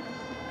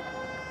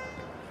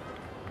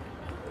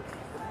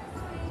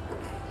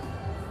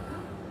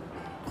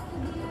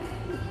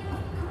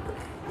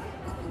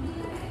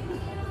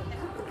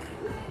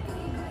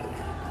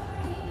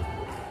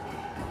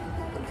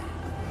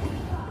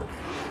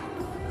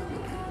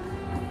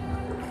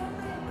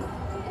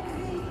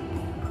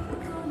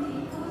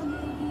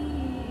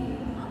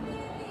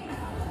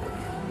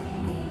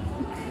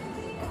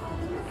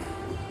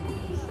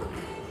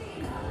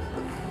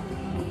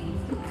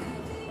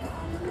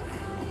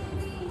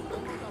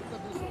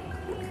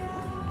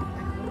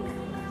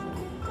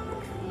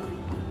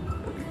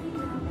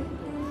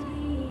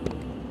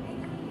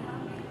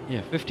 Yeah,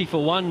 50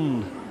 for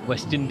 1,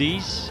 West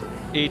Indies.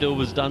 8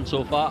 overs done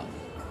so far.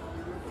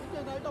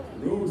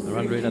 The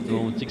run rate at the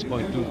moment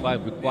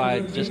 6.25,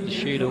 required just a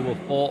shade over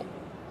 4.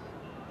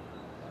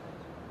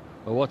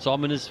 But what's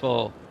ominous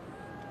for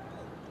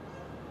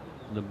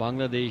the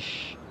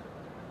Bangladesh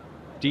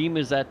team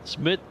is that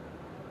Smith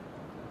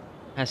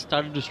has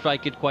started to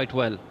strike it quite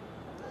well.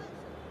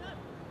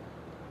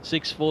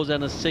 6 fours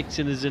and a 6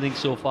 in his innings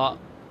so far.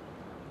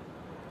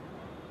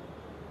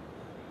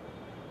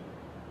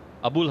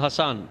 Abul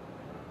Hassan,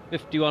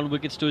 51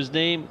 wickets to his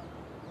name,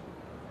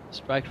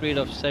 strike rate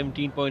of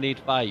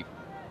 17.85.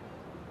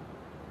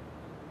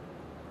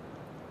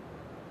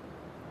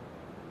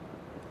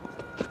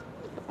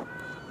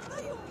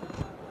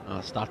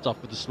 Starts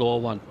off with a slower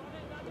one.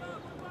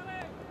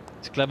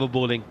 It's clever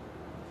bowling.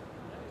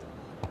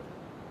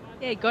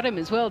 Yeah, he got him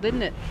as well,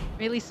 didn't it?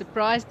 Really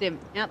surprised him.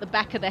 Out the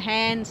back of the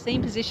hand,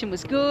 seam position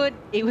was good.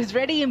 He was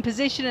ready in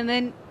position and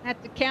then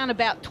had to count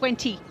about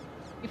 20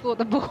 before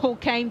the ball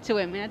came to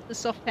him. He had the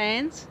soft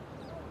hands.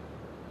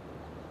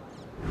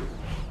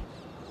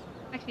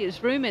 Actually, it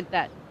was rumoured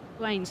that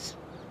Dwayne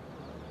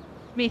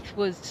Smith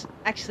was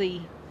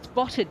actually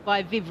spotted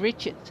by Viv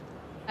Richards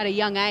at a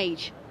young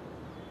age.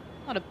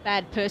 Not a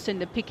bad person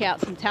to pick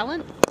out some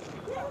talent.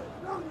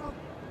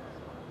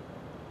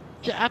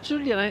 Yeah,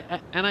 absolutely.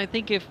 And I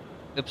think if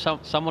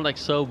someone like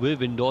Sir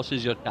Viv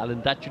endorses your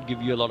talent, that should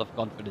give you a lot of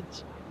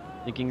confidence.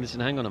 Thinking,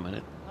 listen, hang on a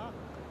minute.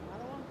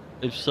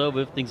 If Sir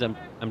Viv thinks I'm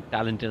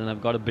talented and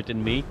I've got a bit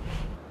in me,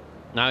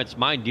 now it's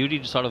my duty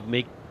to sort of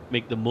make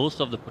the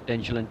most of the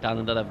potential and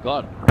talent that I've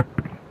got.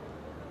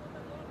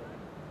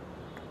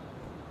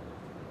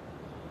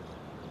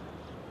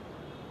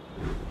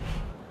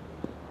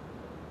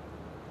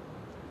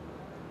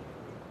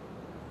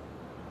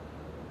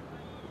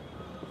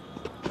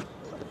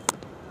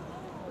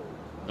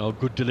 Oh,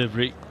 good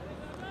delivery.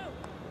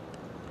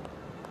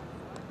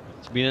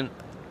 It's been an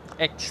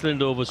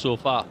excellent over so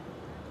far.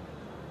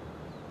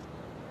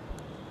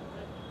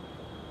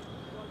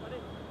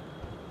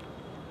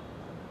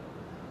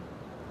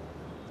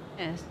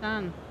 Yeah,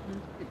 son,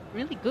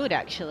 really good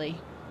actually.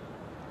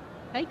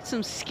 Takes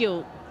some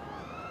skill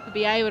to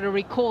be able to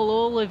recall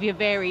all of your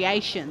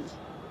variations,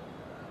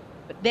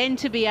 but then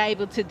to be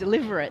able to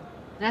deliver it,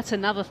 that's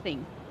another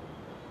thing.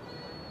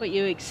 What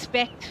you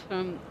expect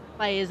from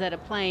players that are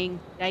playing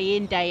day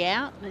in, day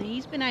out, and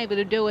he's been able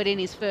to do it in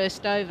his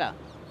first over.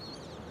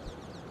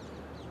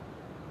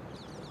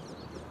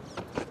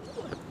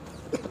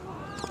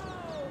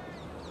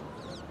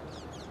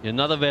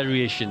 Another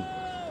variation.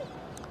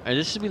 And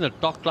this has been a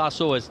top class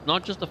over. It's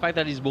not just the fact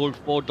that he's bowled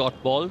 4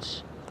 dot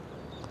balls,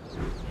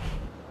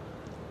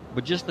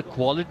 but just the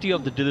quality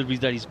of the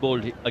deliveries that he's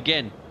bowled.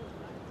 Again,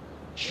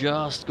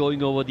 just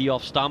going over the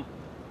off stump,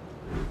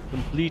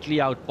 completely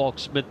outparked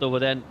Smith over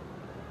then.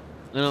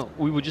 You know,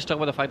 we were just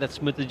talking about the fact that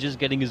Smith is just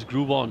getting his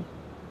groove on.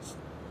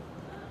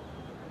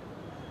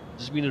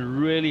 This has been a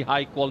really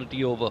high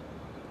quality over.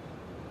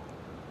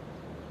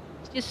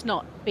 It's just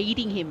not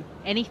feeding him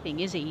anything,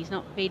 is he? He's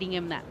not feeding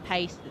him that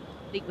pace.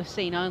 I think we've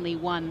seen only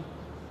one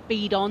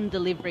speed-on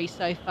delivery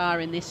so far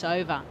in this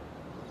over.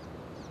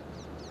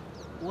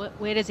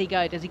 Where does he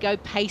go? Does he go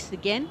pace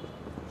again?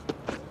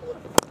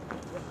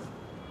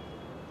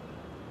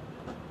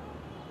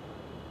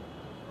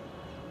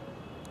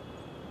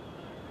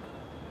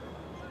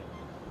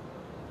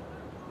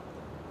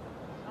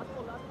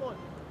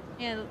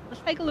 Yeah, let's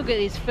take a look at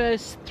his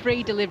first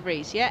 3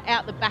 deliveries. Yeah,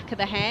 out the back of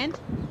the hand.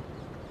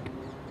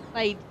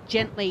 Played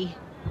gently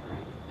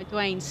by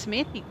Dwayne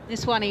Smith.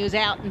 This one he was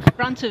out in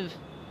front of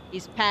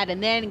his pad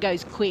and then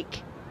goes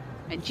quick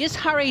and just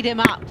hurried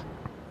him up.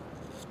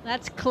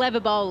 That's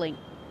clever bowling.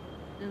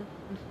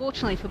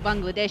 Unfortunately for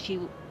Bangladesh, he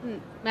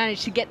didn't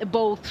manage to get the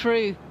ball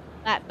through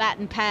that bat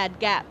and pad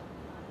gap.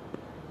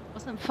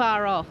 Wasn't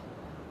far off.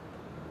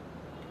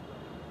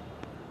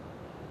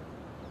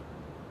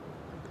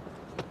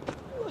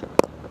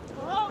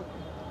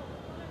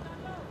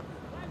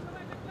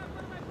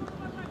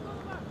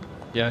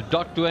 Yeah,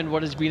 dot to end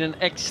what has been an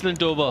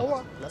excellent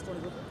over.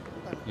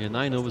 Yeah,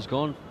 9 overs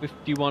gone,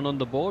 51 on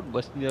the board.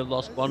 West India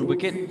lost 1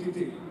 wicket.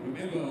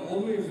 Remember,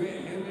 always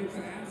wear helmets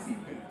and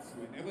seatbelts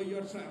whenever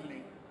you're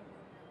traveling.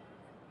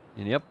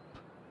 And yep,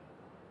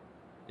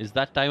 it's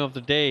that time of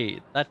the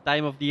day, that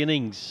time of the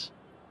innings,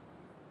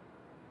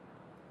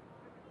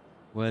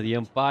 where the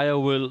umpire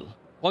will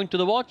point to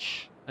the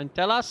watch and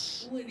tell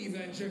us Ladies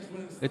and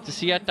gentlemen, it's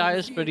a Hyatt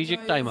Tire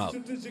strategic timeout.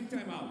 Strategic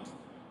timeout.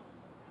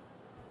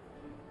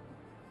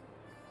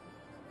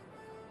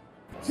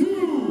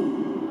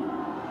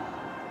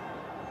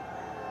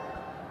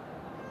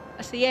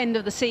 That's the end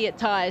of the Hyatt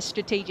Tires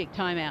strategic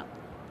timeout.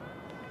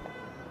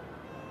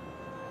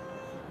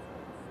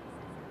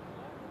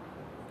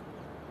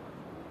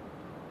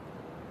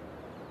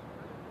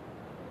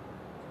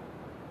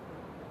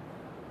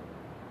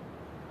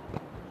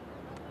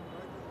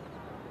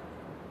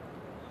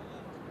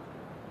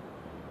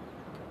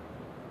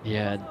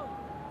 Yeah,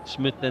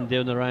 Smith and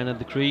Devendra at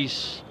the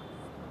crease.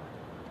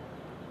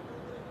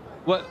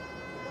 Well,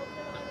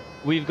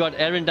 we've got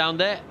Erin down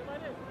there.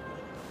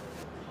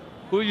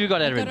 Who have you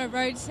got, Erin? We've got a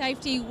Road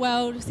Safety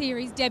World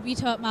Series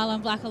debutant,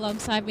 Marlon Black,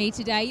 alongside me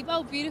today. You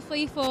bowled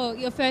beautifully for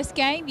your first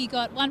game. You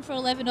got 1 for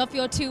 11 off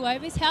your 2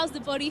 overs. How's the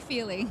body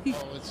feeling?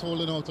 Oh, it's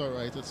holding out all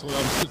right. I'm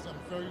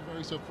very,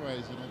 very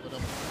surprised, you know, but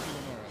I'm feeling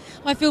all right.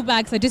 I feel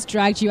bad because I just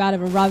dragged you out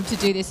of a rub to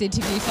do this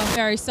interview, so I'm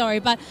very sorry.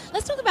 But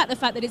let's talk about the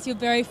fact that it's your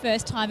very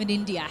first time in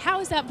India. How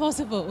is that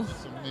possible?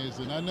 It's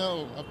amazing. I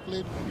know. I've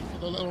played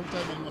for a long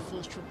time on my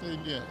first trip to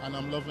India, and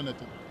I'm loving it.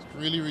 It's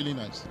really, really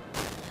nice.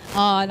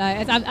 Oh, no,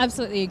 it's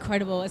absolutely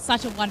incredible. It's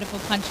such a wonderful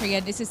country,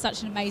 and this is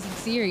such an amazing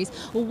series.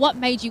 Well, what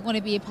made you want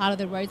to be a part of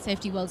the Road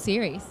Safety World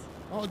Series?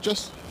 Oh,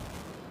 just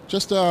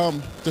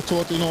the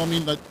thought, you know, I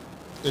mean, that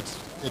it's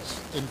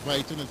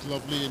inviting, it's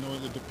lovely, you know,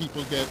 the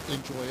people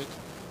enjoy it,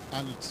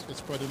 and it's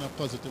spreading a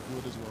positive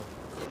word as well.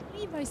 What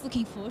are you most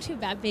looking forward to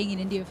about being in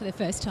India for the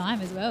first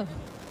time as well?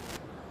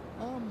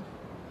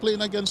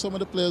 Playing against some of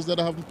the players that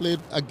I haven't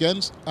played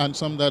against, and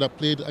some that I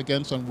played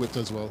against and with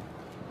as well.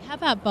 How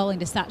about bowling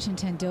to Sachin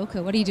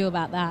Tendulkar? What do you do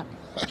about that?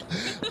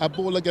 I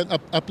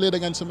played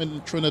against him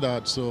in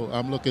Trinidad, so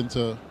I'm looking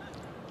to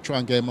try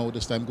and get him out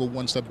this time, go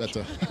one step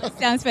better.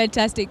 Sounds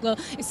fantastic. Well,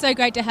 it's so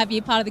great to have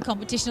you part of the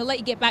competition. I'll let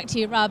you get back to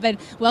your rub, and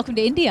welcome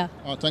to India.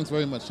 Oh, thanks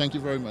very much. Thank you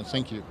very much.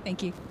 Thank you.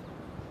 Thank you.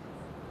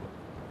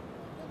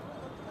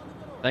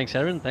 Thanks,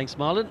 Erin. Thanks,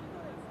 Marlon.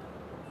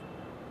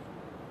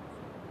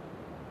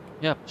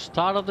 Yep,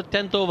 start of the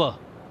 10th over.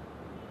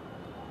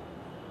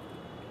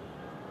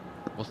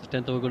 What's the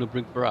 10th over going to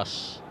bring for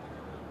us?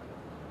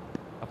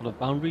 Couple of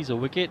boundaries, a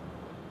wicket.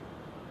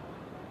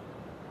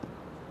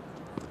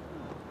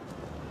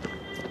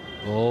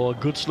 Oh, a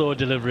good slow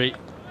delivery.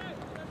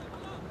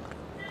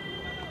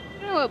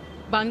 You know what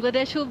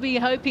Bangladesh will be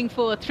hoping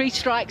for? 3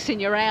 strikes and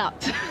you're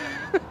out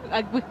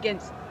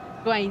against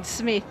Dwayne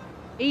Smith.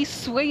 He's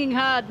swinging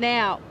hard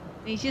now.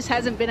 He just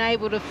hasn't been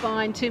able to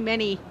find too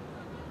many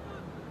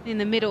in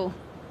the middle.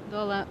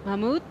 Dolar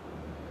Mahmud.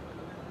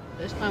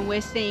 First time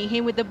we're seeing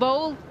him with the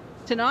ball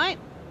tonight.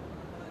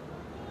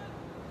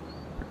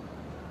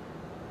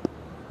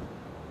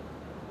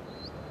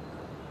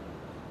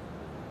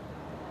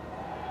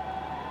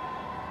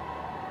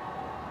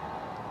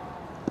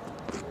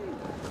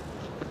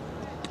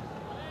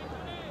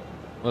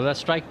 Well, that's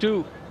strike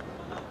 2.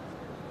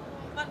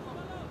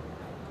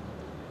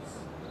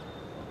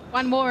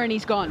 One more and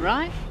he's gone,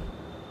 right?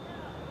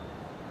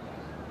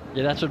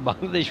 Yeah, that's what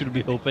Bangladesh should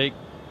be hoping.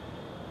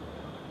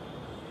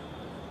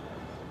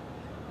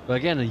 But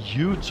again, a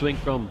huge swing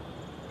from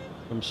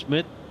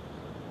Smith.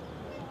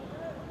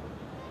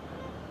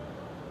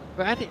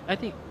 But I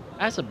think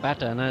as a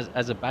batter and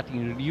as a batting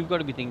unit, you've got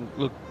to be thinking,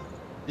 look,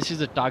 this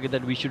is a target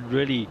that we should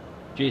really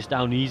chase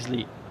down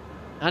easily.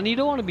 And you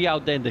don't want to be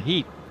out there in the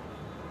heat.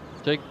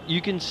 So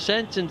you can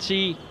sense and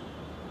see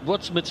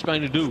what Smith's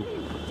trying to do.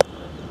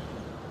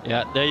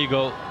 Yeah, there you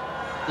go.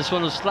 This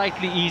one was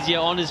slightly easier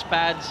on his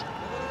pads.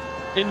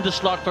 In the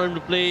slot for him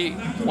to play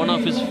one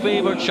of his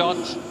favorite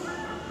shots.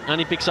 And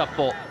he picks up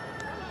 4.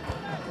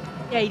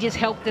 Yeah, he just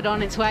helped it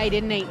on its way,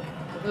 didn't he?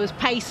 It was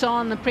pace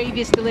on, the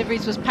previous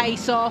deliveries was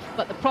pace off,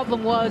 but the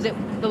problem was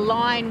the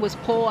line was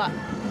poor.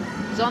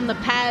 It was on the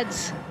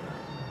pads,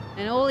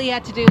 and all he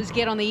had to do was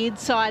get on the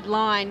inside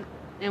line,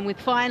 and with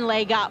fine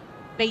leg up,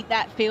 beat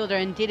that fielder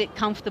and did it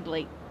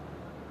comfortably.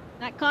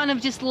 That kind of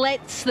just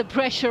lets the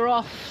pressure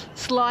off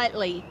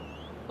slightly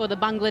for the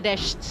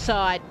Bangladesh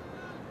side.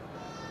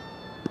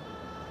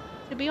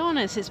 To be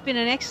honest, it's been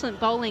an excellent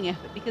bowling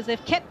effort because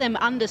they've kept them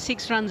under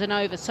 6 runs and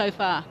over so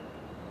far.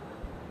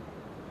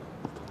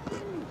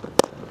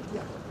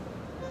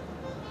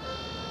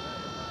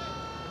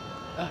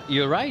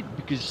 You're right,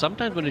 because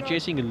sometimes when you're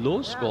chasing a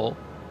low score,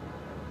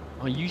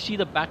 you see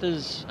the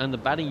batters and the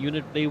batting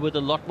unit play with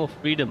a lot more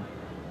freedom.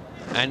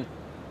 And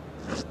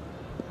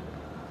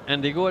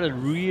they go at a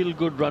real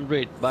good run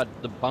rate, but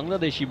the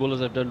Bangladeshi bowlers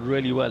have done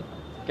really well.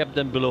 Kept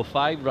them below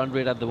 5, run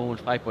rate at the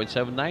moment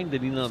 5.79. They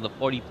need another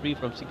 43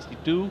 from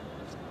 62.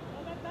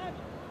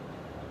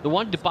 The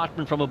one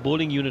department from a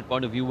bowling unit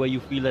point of view where you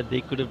feel that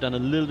they could have done a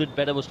little bit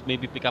better was to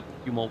maybe pick up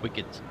a few more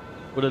wickets.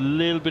 Put a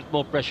little bit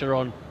more pressure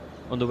on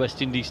the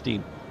West Indies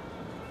team.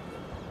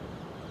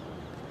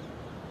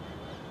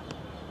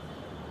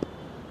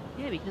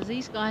 Yeah, because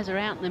these guys are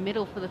out in the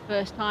middle for the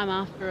first time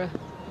after a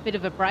bit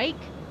of a break.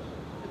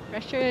 The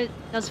pressure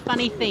does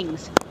funny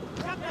things.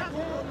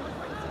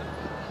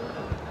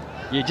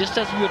 Yeah, just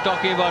as we were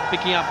talking about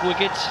picking up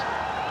wickets,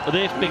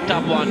 they've picked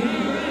up one.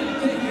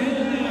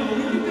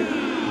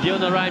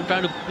 Devendra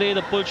trying to play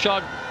the pull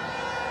shot,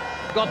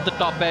 got the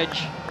top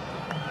edge,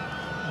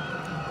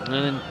 and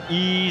an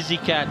easy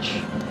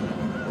catch.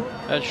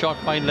 That short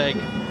fine leg.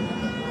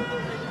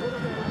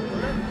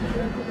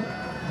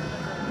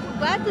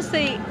 Glad to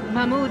see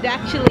Mahmud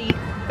actually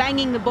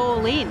banging the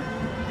ball in.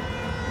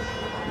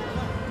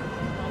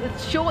 The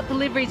short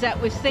deliveries that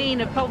we've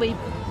seen are probably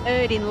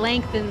erred in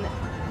length and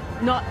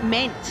not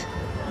meant.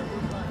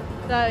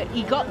 So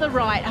he got the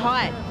right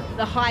height,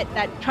 the height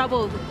that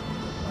troubled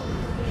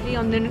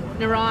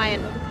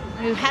Narayan,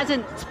 who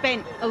hasn't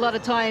spent a lot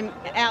of time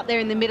out there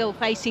in the middle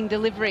facing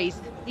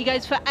deliveries. He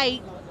goes for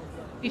 8,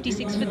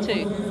 56 for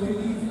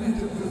 2.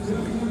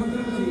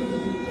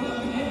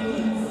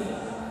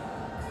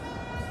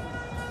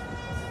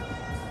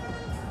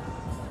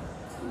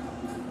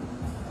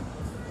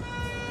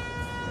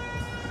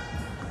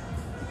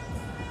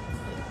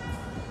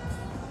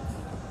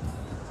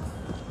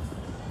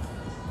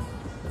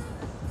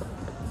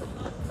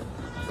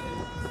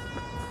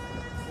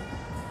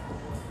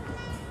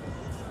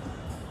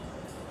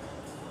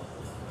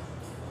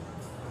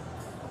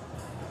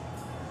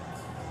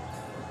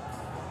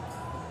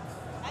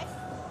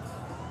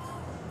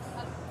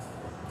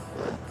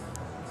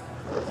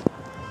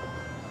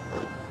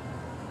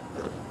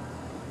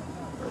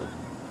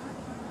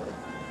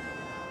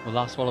 The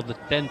last ball of the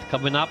 10th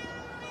coming up.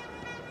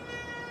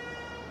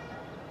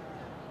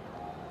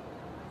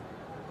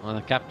 And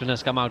the captain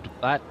has come out to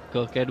bat,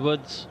 Kirk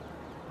Edwards.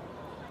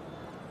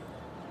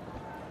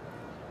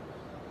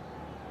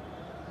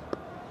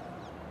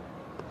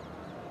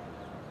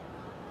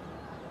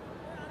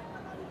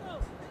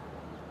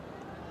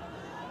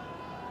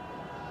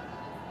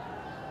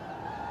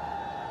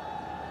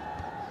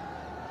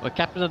 The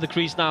captain of the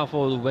crease now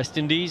for the West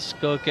Indies,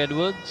 Kirk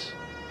Edwards.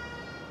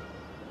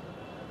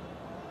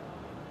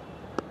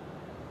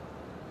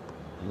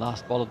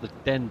 Last ball of the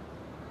 10th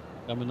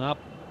coming up.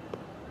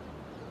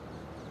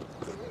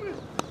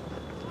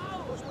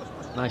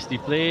 Nicely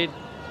played.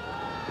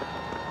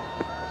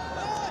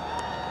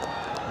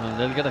 And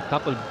they'll get a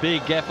couple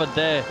big effort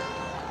there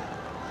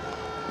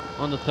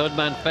on the third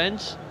man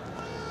fence.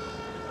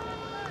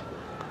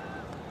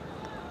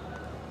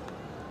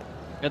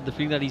 Get the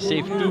feeling that he's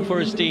saved 2 for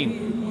his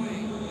team.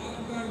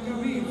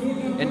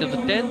 End of the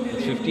 10th,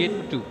 it's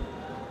 58 for 2.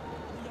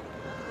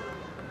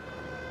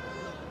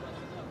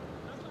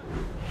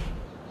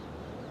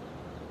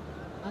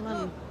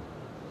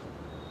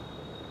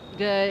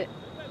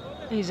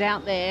 Who's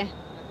out there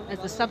as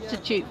the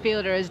substitute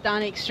fielder has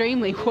done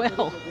extremely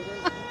well.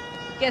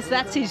 Guess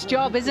that's his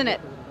job, isn't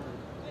it?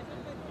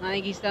 I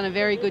think he's done a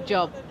very good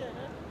job.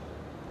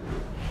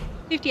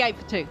 58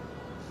 for 2.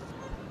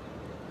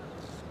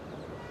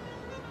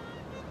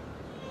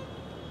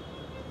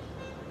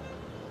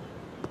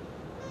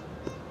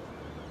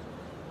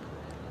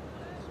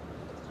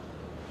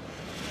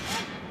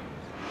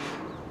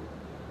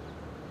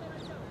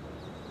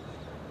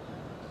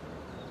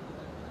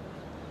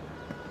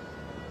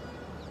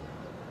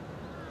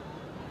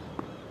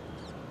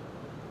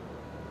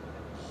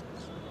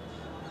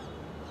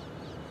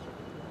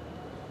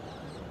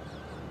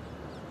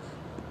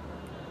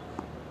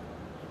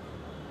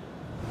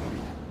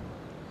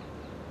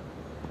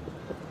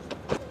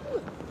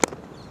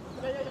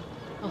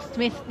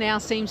 Smith now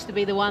seems to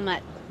be the one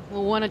that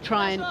will want to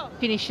try and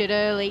finish it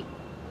early.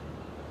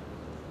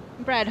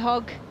 Brad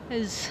Hogg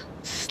has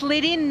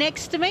slid in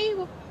next to me.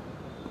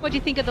 What do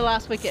you think of the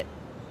last wicket?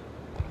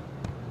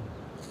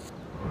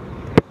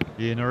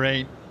 Yeah,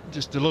 Noreen,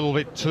 just a little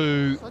bit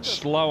too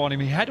slow on him.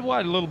 He had to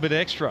wait a little bit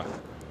extra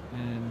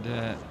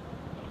and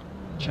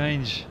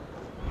change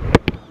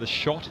the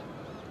shot.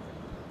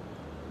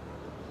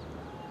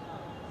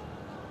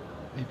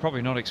 You're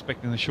probably not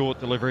expecting the short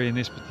delivery in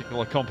this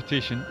particular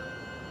competition.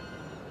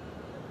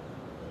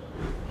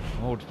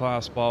 Old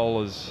fast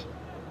bowlers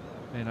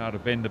being able to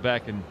bend the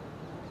back and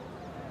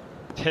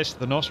test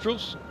the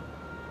nostrils.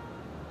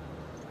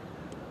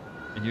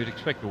 And you'd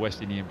expect the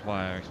West Indian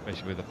player,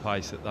 especially with the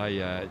pace that they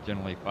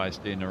generally face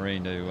in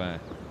Noreen, to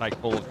take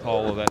full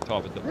control of that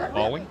type of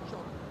bowling.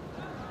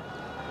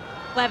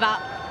 Clever,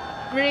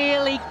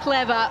 really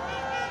clever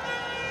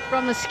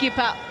from the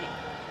skipper.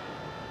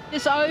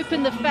 Just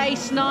opened the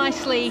face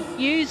nicely,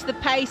 used the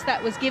pace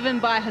that was given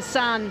by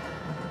Hossain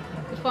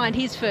to find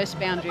his first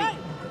boundary.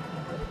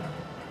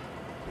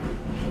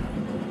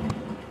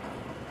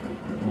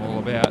 All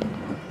about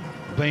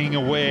being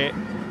aware,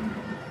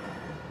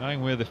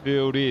 knowing where the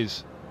field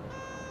is.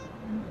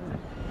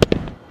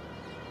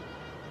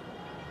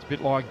 It's a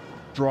bit like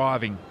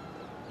driving.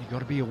 You've got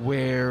to be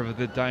aware of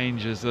the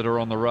dangers that are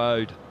on the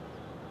road.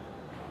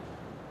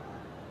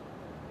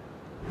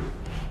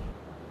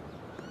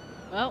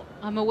 Well,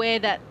 I'm aware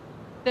that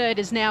third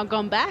has now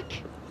gone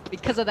back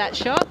because of that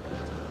shot.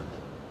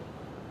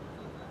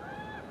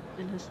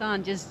 And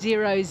Hossain just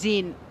zeroes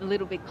in a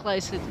little bit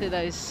closer to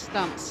those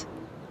stumps.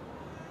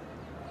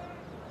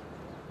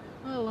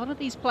 Well, a lot of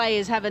these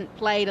players haven't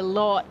played a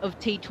lot of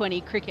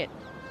T20 cricket.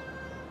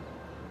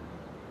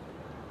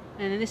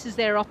 And this is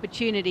their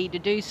opportunity to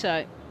do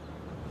so.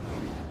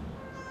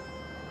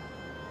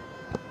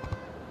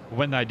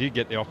 When they did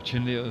get the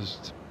opportunity, it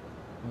was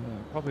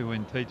probably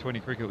when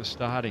T20 cricket was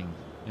starting,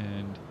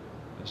 and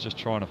it was just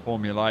trying to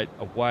formulate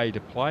a way to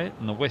play it.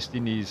 And the West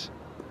Indies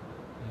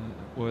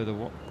were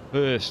the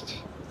first.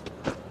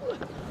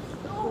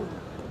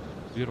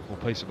 Beautiful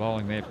piece of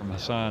bowling there from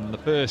Hossain. The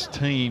first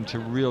team to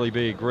really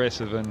be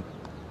aggressive and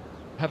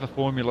have a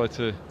formula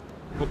to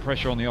put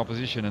pressure on the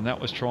opposition, and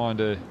that was trying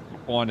to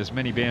find as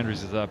many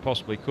boundaries as they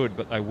possibly could,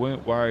 but they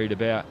weren't worried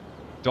about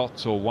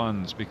dots or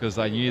ones because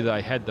they knew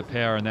they had the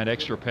power and that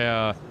extra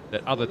power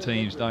that other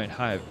teams don't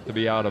have to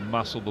be able to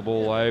muscle the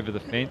ball over the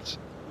fence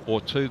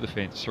or to the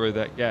fence through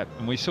that gap.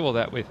 And we saw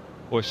that with,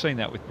 or we've seen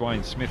that with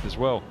Dwayne Smith as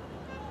well.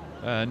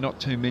 Not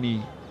too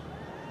many,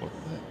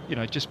 you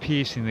know, just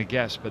piercing the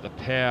gaps, but the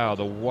power,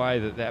 the way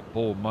that that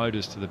ball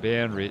motors to the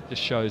boundary, it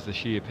just shows the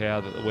sheer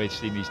power that the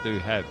West Indies do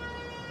have.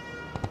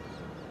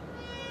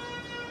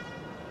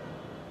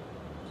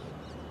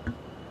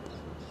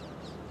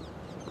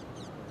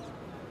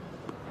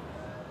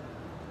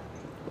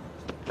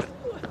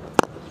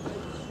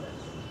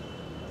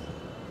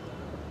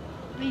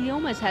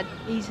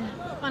 He's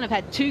kind of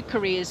had two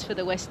careers for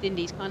the West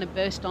Indies, kind of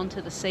burst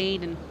onto the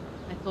scene, and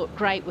I thought,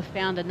 great, we've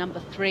found a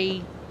number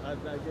 3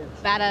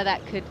 batter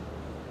that could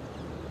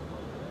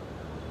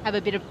have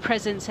a bit of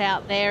presence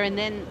out there, and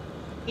then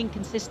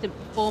inconsistent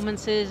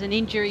performances and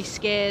injury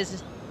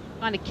scares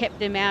kind of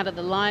kept him out of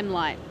the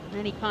limelight. And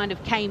then he kind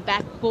of came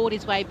back, fought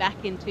his way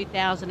back in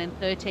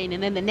 2013,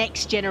 and then the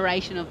next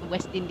generation of the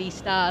West Indies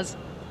stars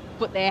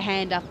put their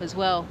hand up as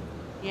well.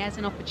 He has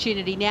an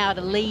opportunity now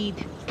to lead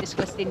this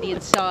West Indian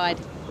side.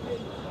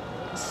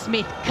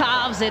 Smith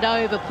carves it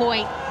over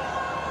point.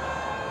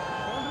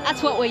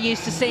 That's what we're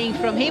used to seeing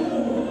from him.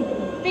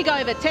 Big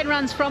over, 10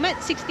 runs from it,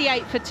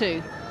 68 for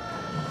 2.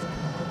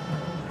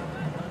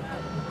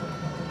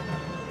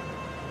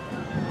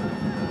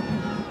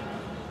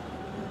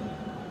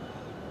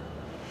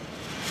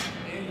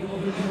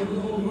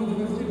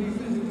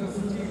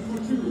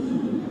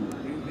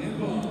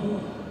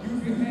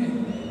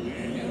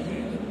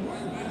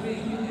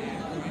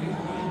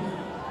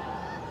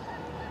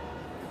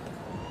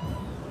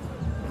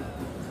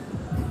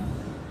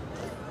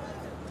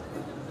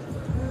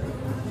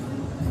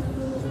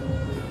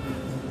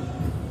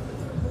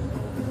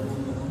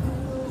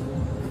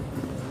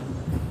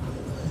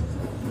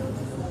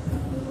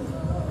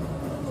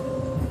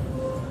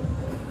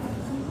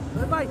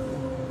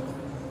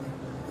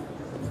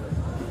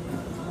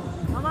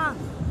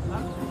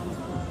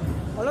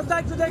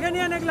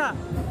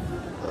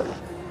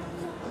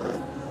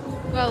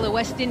 Well, the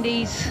West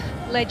Indies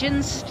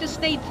legends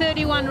just need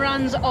 31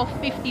 runs off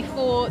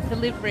 54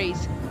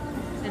 deliveries.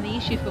 And the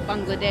issue for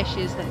Bangladesh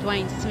is that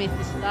Dwayne Smith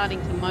is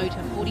starting to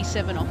motor.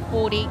 47 off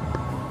 40. He's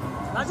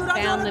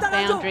found the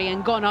boundary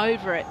and gone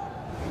over it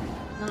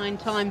 9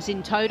 times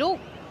in total.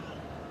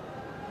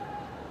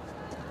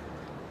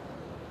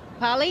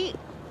 Kapali,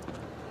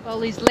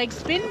 well, his leg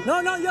spin. No,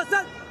 you're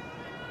set.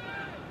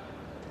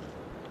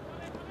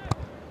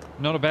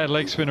 Not a bad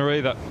leg spinner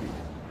either.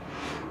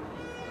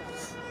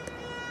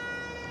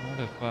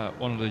 Might have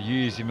wanted to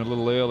use him a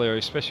little earlier,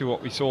 especially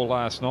what we saw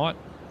last night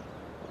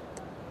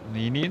in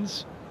the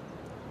Indians.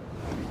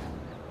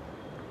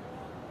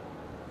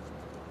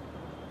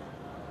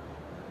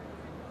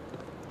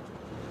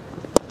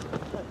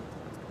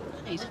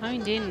 He's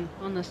honed in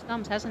on the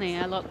stumps, hasn't he,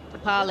 Alok?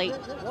 Kapali.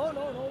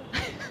 No.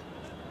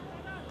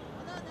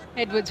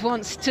 Edwards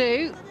wants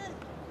to.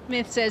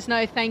 Smith says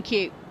no, thank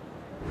you.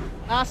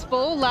 Last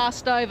ball,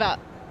 last over.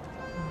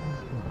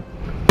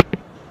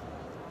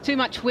 Too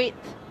much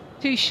width,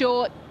 too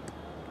short.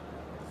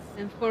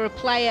 And for a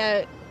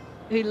player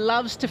who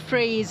loves to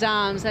free his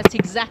arms, that's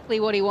exactly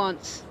what he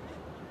wants.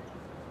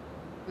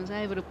 Was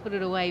able to put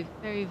it away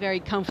very, very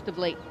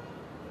comfortably.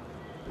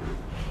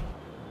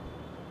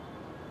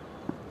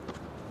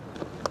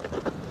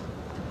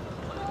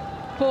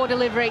 Poor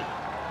delivery.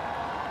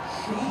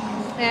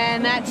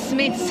 And that's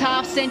Smith's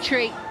half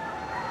century.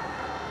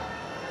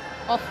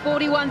 Off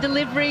 41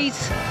 deliveries,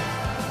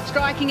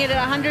 striking it at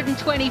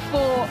 124.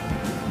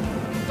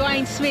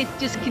 Dwayne Smith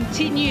just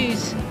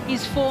continues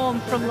his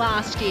form from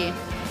last year.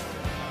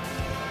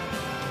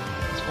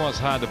 That's why it's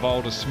hard to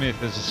bowl to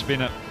Smith as a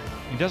spinner.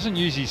 He doesn't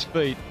use his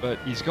feet, but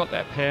he's got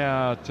that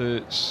power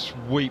to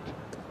sweep.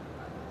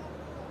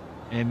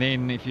 And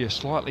then if you're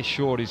slightly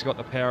short, he's got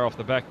the power off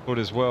the back foot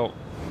as well.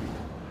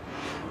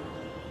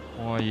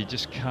 Why, you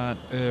just can't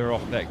err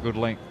off that good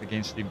length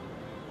against him.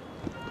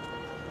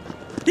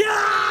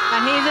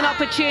 And here's an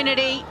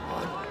opportunity.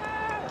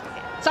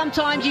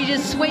 Sometimes you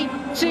just sweep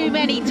too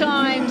many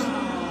times.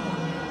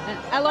 And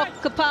Alok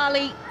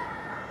Kapali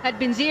had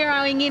been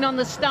zeroing in on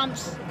the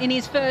stumps in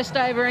his first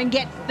over and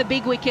gets the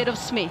big wicket of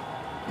Smith.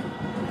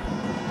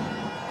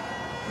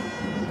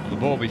 The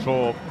ball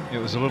before, it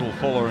was a little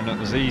fuller and it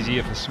was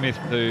easier for Smith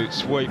to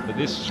sweep, but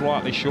this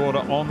slightly shorter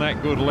on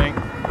that good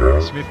length.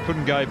 Smith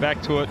couldn't go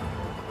back to it,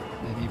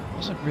 and he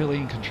wasn't really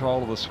in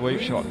control of the sweep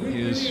shot.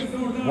 His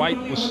weight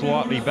was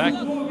slightly back,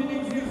 and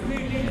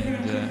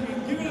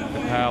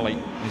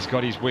Kapali has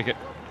got his wicket.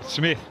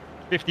 Smith,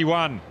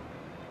 51.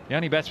 The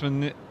only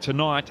batsman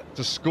tonight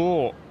to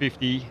score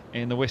 50,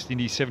 and the West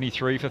Indies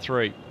 73 for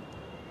 3.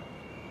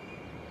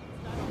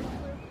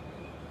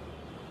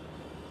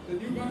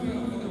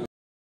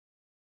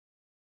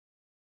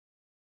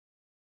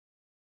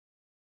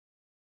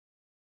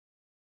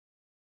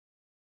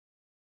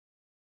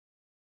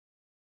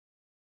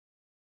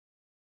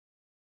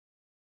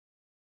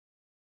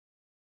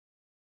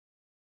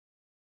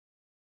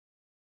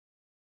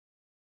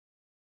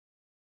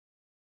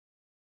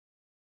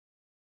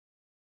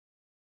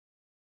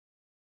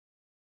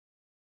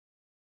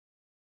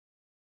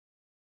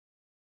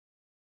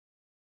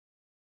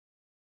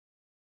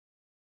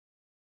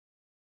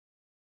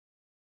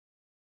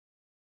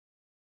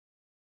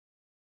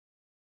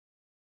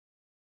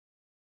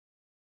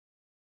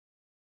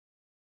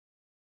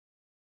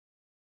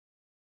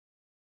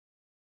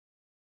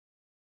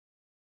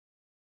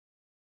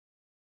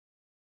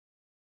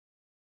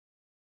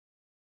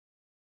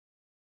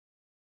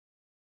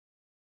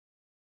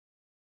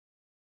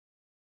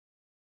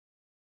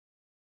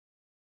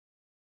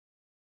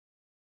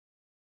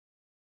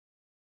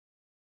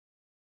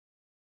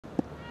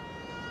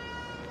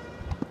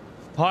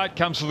 Hyatt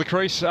comes to the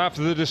crease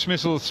after the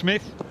dismissal of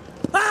Smith.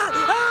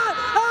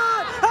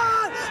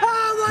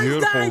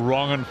 Beautiful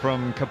wronging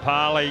from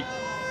Kapali.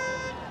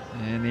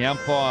 And the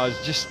umpires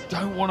just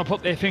don't want to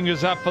put their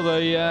fingers up for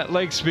the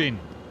leg spin.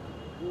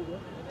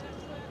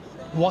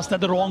 Was that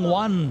the wrong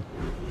one?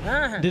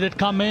 Did it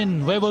come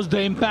in? Where was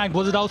the impact?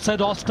 Was it outside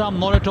off stump?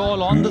 Not at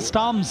all. On the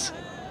stumps.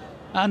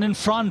 And in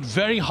front,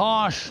 very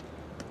harsh.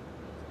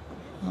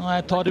 I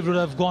thought it would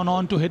have gone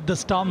on to hit the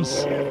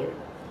stumps.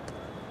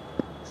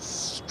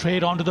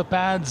 Straight onto the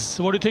pads.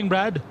 What do you think,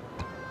 Brad?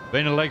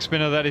 Being a leg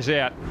spinner, that is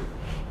out.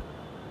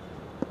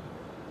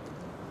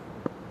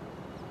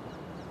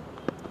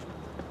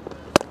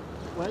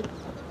 Wait.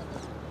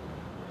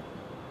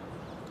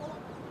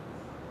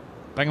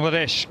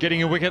 Bangladesh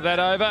getting a wicket that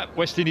over.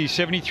 West Indies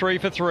 73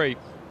 for 3.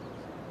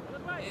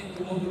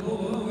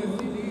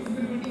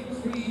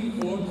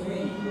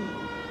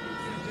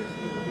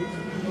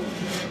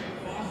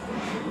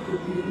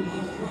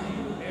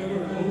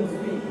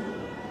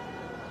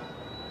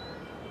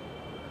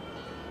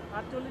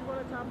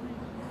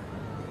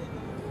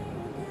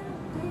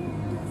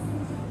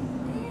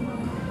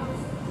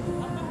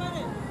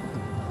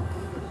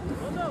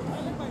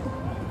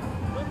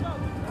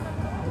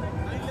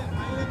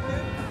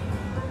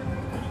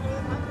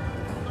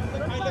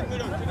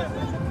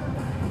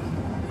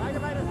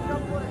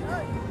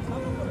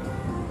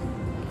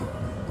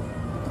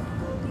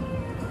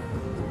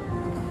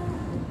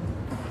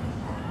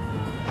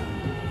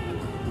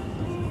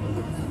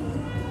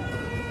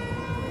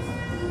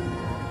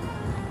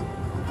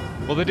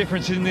 Well, the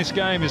difference in this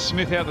game is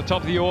Smith out the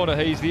top of the order.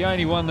 He's the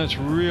only one that's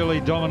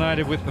really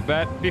dominated with the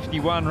bat.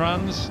 51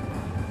 runs.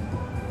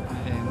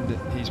 And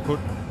he's put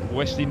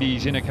West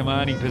Indies in a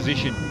commanding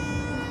position.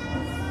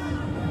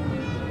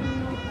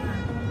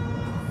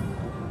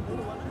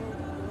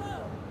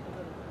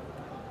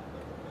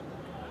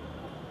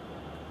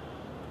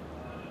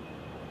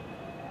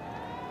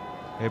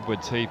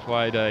 Edwards, he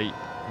played a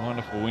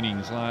wonderful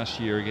innings last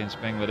year against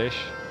Bangladesh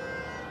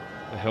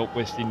to help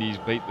West Indies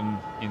beat them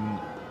in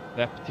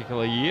that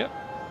particular year.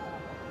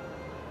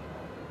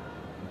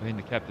 Being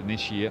the captain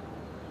this year,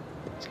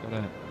 he's got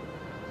to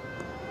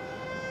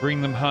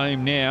bring them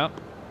home now.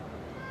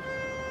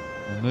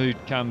 Mahmud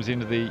comes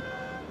into the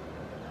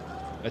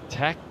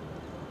attack.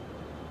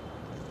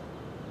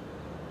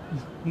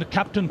 The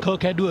captain,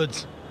 Kirk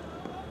Edwards,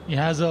 he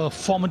has a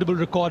formidable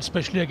record,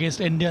 especially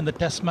against India in the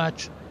test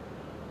match.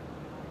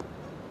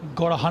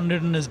 Got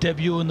 100 in his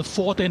debut in the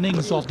 4th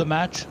innings of the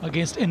match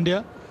against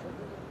India.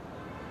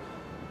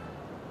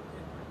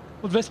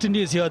 Well, West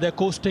Indies here, they're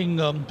coasting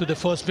to their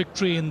first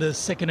victory in the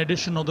 2nd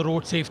edition of the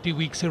Road Safety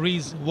Week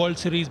Series, World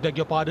Series, beg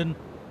your pardon.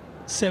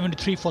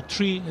 73 for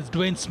 3. It's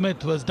Dwayne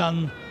Smith who has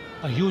done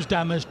a huge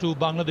damage to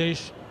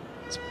Bangladesh.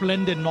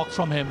 Splendid knock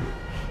from him.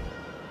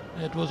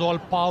 It was all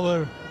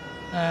power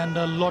and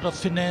a lot of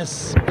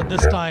finesse at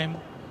this time.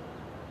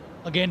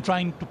 Again,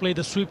 trying to play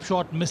the sweep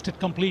shot, missed it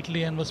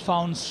completely and was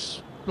found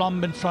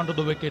plumb in front of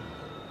the wicket.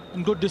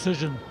 And good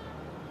decision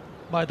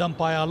by the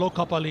umpire, Alok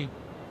Kapali.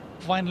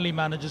 Finally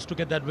manages to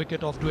get that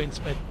wicket off Dwayne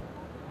Smith.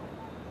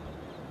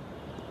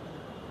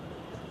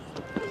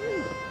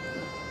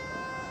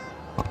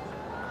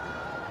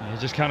 You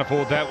just can't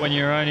afford that when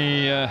you're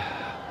only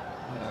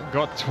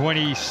got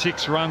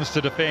 26 runs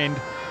to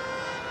defend.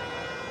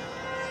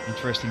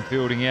 Interesting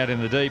fielding out in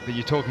the deep, but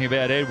you're talking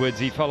about Edwards.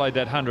 He followed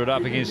that 100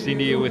 up against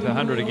India with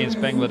 100 against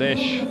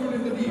Bangladesh.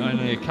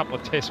 Only a couple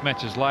of test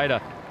matches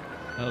later,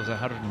 that was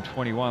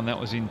 121. That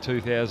was in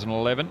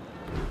 2011.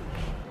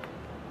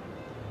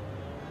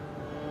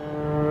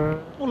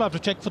 Well, will have to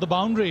check for the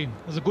boundary.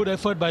 It was a good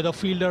effort by the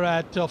fielder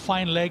at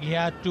fine leg. He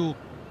had to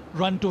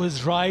run to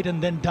his right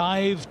and then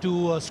dive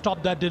to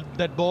stop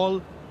that ball.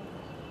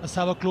 Let's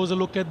have a closer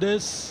look at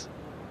this.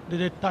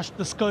 Did it touch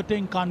the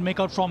skirting? Can't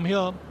make out from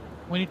here.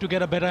 We need to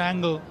get a better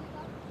angle.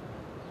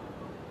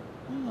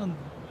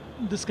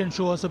 This can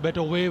show us a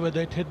better way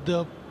whether it hit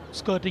the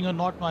skirting or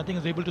not. I think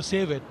he's able to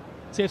save it.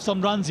 Save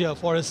some runs here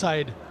for his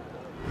side.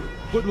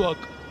 Good work.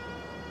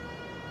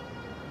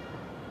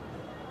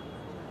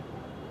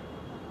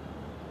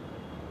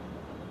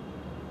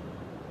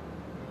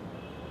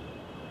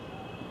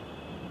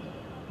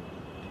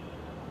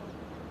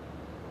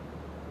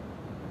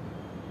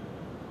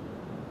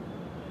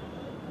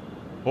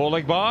 Four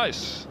leg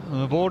buys.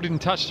 The ball didn't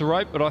touch the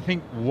rope, but I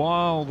think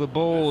while the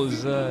ball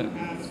is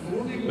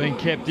being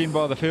kept in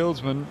by the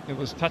fieldsman, it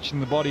was touching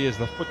the body as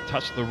the foot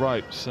touched the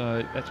rope.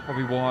 So that's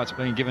probably why it's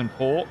being given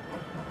 4.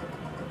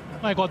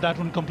 I got that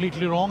one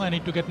completely wrong. I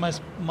need to get my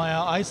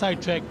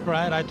eyesight checked,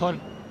 right? I thought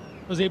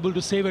I was able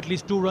to save at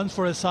least 2 runs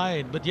for his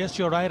side. But yes,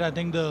 you're right. I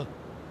think the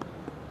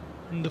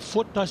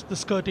foot touched the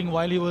skirting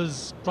while he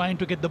was trying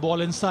to get the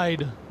ball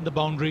inside the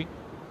boundary.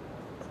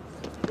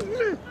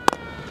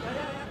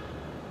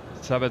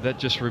 Sadat, that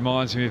just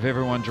reminds me of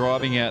everyone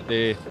driving out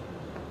there.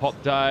 Hot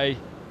day,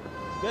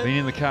 been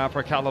in the car for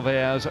a couple of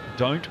hours.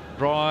 Don't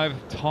drive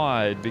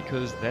tired,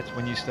 because that's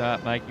when you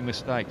start making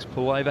mistakes.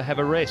 Pull over, have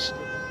a rest.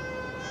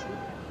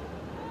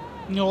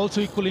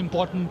 Also equally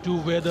important to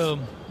wear the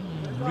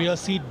rear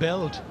seat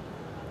belt.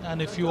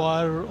 And if you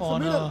are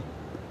on a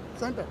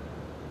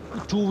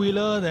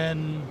two-wheeler,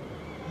 then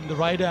the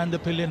rider and the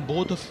pillion,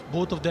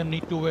 both of them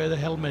need to wear the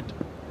helmet.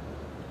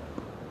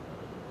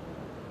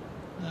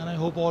 And I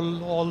hope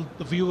all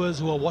the viewers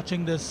who are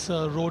watching this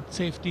Road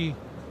Safety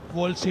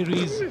World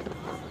Series,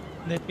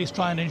 they please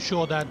try and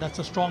ensure that. That's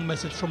a strong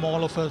message from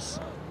all of us,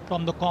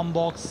 from the comm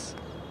box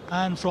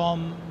and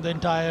from the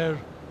entire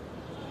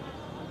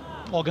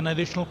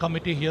organizational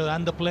committee here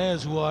and the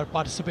players who are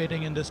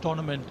participating in this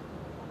tournament.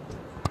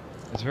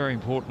 It's very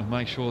important to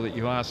make sure that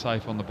you are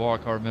safe on the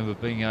bike. I remember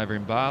being over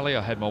in Bali.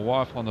 I had my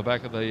wife on the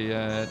back of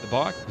the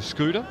bike, the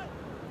scooter,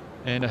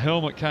 and a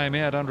helmet came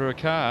out under a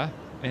car,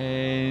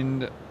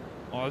 and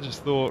I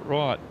just thought,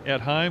 right,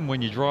 at home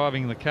when you're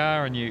driving the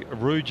car and a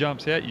roo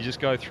jumps out, you just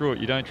go through it.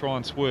 You don't try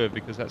and swerve,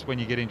 because that's when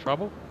you get in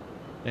trouble.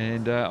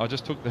 And I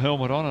just took the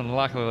helmet on, and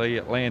luckily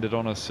it landed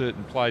on a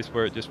certain place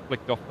where it just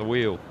flicked off the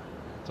wheel.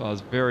 So I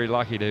was very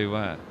lucky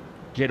to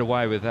get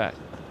away with that.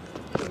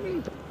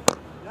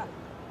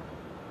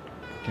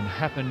 Can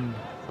happen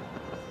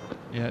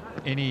at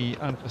any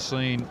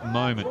unforeseen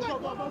moment.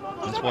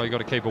 That's why you've got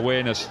to keep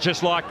awareness.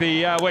 Just like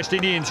the West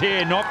Indians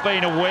here, not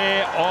being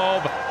aware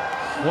of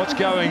what's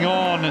going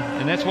on,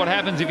 and that's what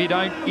happens if you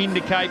don't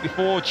indicate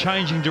before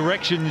changing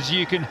directions.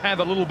 You can have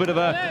a little bit of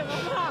a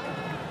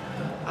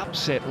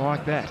upset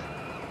like that.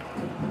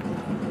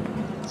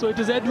 So it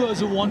is Edwards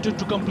who wanted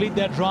to complete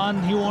that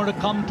run. He wanted to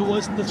come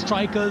towards the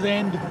striker's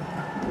end.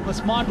 A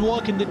smart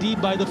work in the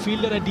deep by the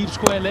fielder at deep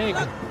square leg.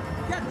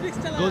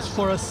 Goes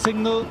for a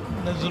single.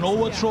 There's an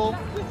overthrow,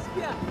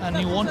 and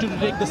he wanted to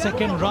take the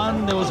second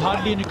run. There was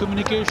hardly any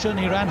communication.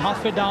 He ran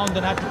halfway down,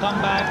 then had to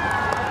come back,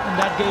 and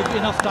that gave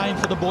enough time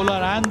for the bowler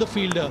and the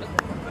fielder.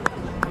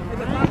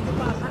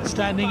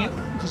 Standing,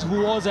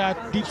 who was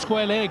at deep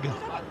square leg,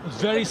 was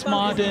very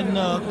smart in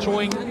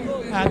throwing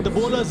at the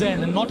bowler's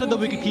end and not at the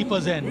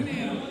wicketkeeper's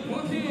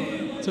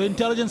end. So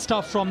intelligent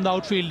stuff from the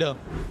outfielder.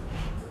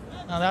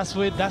 Now that's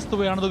the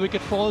way another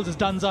wicket falls. It's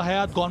Danza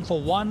Hyatt gone for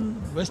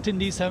 1. West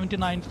Indies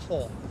 79 for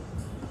 4.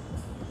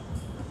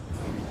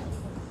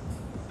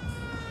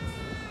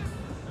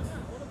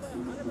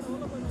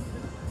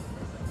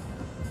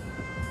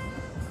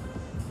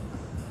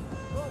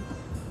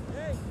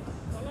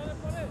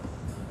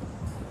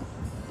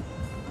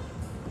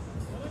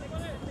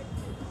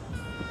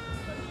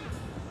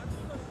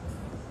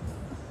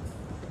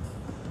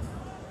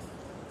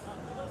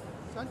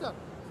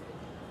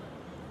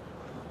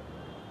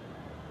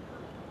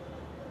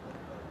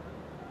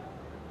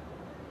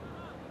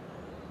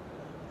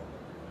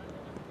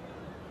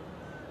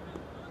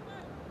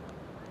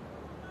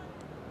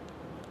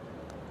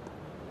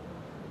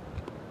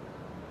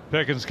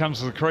 Perkins comes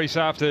to the crease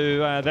after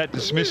that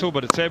dismissal,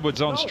 but it's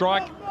Edwards on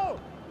strike.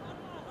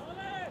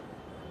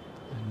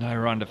 No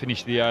run to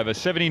finish the over.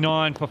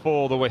 79 for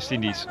 4, the West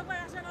Indies.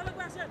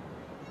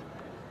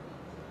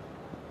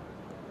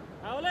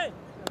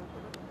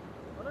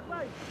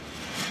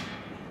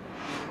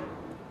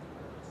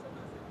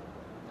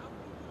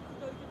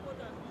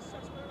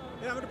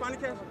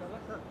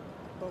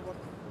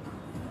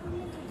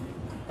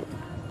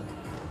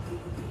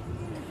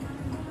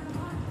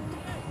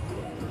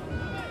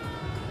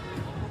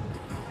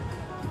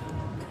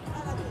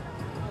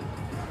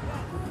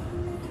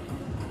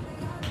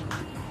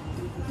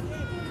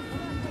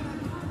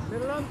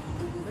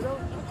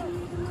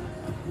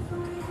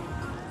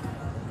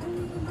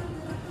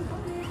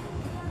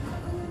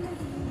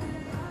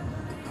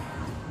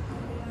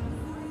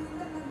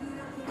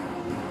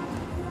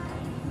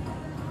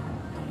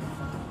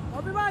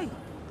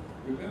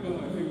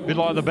 Remember, I think bit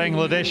like the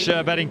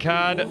Bangladesh batting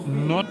card,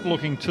 not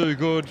looking too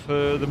good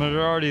for the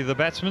majority of the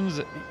batsmen.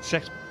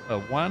 Sacks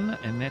one,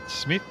 and that's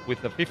Smith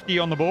with the 50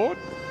 on the board.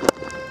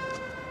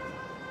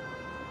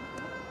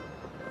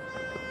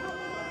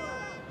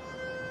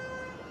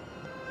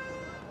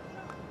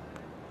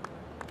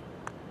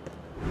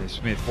 There's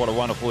Smith, what a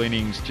wonderful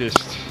innings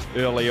just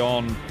early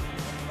on.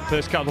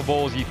 First couple of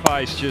balls he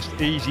faced,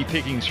 just easy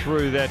pickings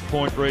through that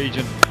point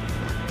region.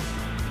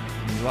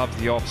 He loves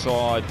the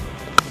offside.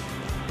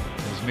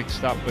 It was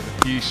mixed up with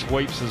a few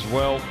sweeps as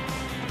well.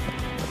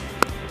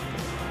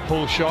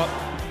 Pull shot,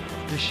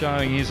 just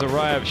showing his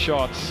array of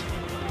shots.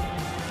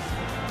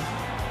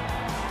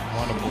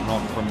 Wonderful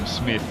knock from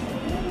Smith.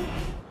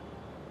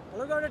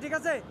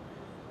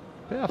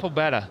 Powerful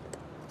batter.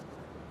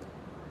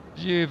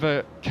 Did you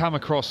ever come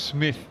across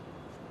Smith?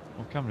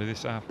 We'll come to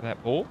this after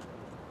that ball.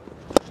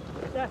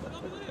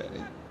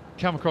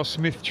 Come across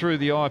Smith through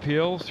the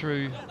IPL,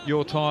 through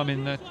your time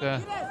in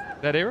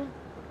that era?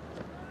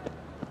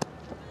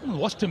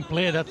 Watched him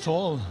play, that's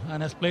all,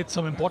 and has played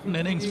some important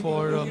innings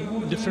for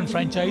different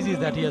franchises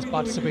that he has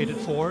participated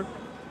for.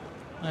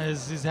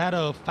 He's had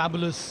a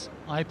fabulous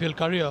IPL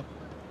career,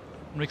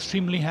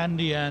 extremely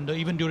handy, and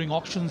even during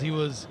auctions he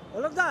was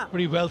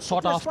pretty well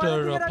sought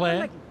after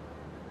player.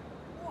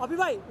 More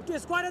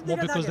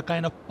because the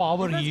kind of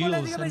power he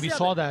yields, and we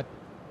saw that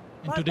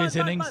in today's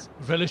innings.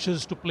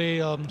 Relishes to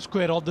play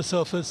square off the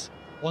surface,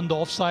 on the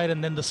offside,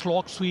 and then the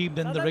slog sweep,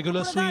 then the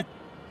regular sweep.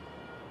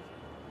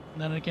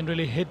 And then it can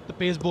really hit the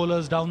pace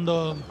bowlers down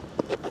the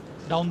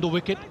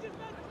wicket.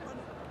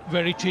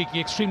 Very cheeky,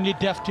 extremely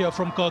deft here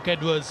from Kirk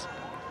Edwards,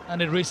 and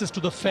it races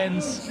to the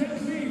fence.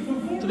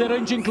 So they're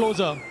inching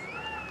closer,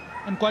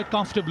 and quite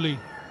comfortably,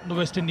 the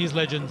West Indies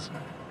legends.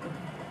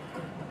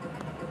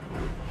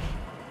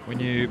 When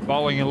you're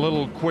bowling a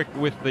little quick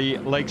with the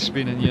leg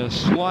spin and you're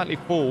slightly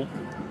full,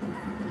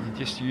 you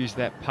just use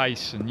that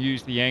pace and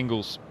use the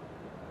angles,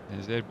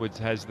 as Edwards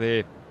has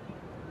there.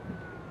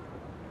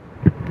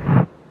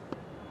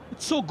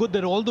 It's so good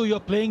that although you're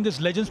playing this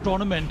Legends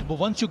tournament, but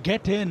once you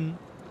get in,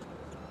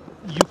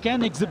 you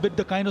can exhibit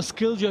the kind of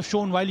skills you have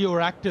shown while you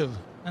were active.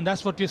 And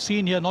that's what we've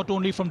seen here, not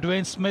only from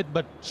Dwayne Smith,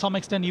 but to some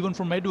extent even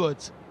from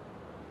Edwards.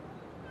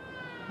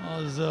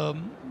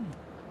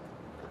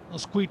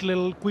 Those quick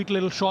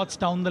little shots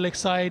down the leg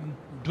side.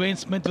 Dwayne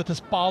Smith with his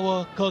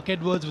power, Kirk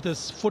Edwards with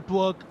his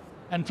footwork,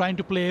 and trying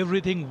to play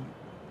everything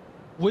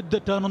with the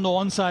turn on the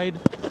onside.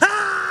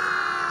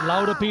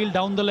 Loud appeal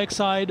down the leg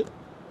side.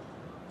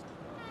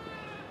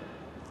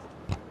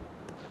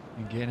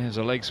 Again, as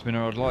a leg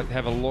spinner, I'd like to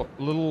have a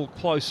little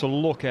closer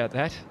look at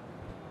that.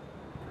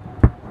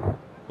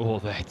 Oh,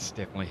 that's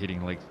definitely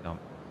hitting leg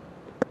stump.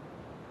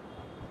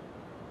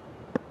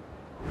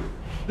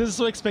 This is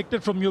so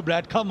expected from you,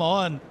 Brad. Come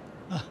on.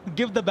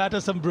 Give the batter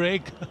some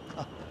break.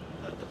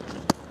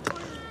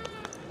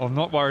 I'm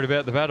not worried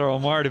about the batter.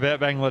 I'm worried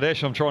about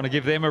Bangladesh. I'm trying to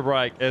give them a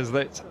break, as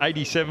that's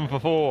 87 for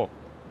 4.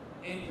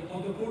 And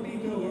on the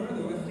 14th over,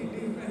 the West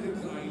Indies magic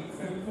side,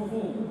 7 for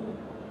 4.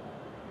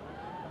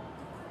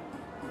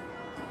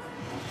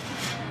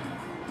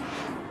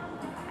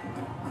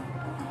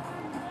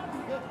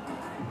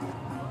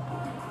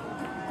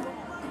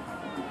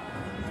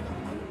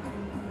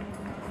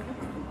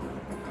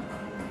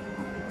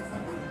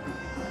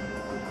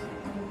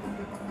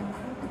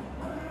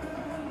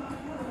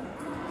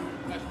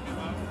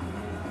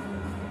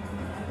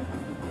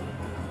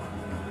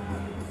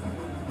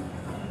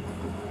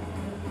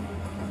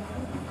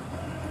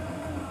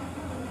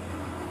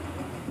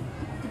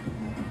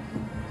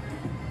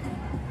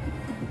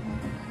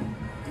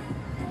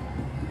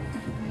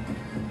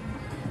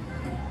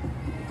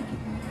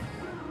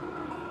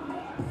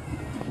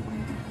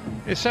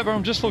 Yeah, Saber,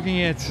 I'm just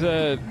looking at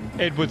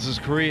Edwards'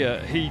 career.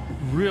 He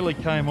really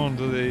came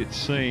onto the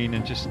scene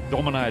and just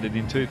dominated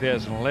in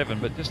 2011,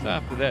 but just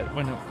after that,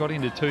 when it got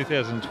into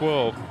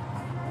 2012,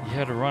 he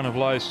had a run of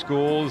low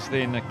scores,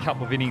 then a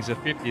couple of innings of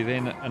 50,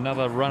 then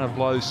another run of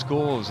low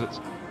scores.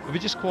 It'll be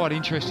just quite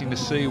interesting to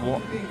see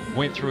what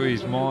went through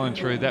his mind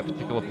through that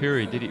particular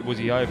period. Was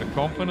he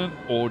overconfident,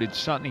 or did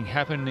something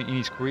happen in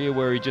his career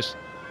where he just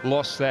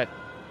lost that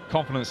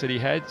confidence that he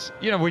had?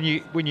 You know,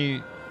 when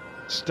you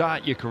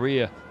start your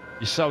career,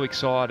 you're so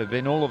excited,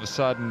 then all of a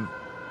sudden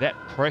that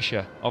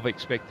pressure of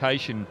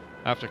expectation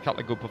after a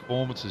couple of good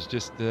performances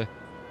just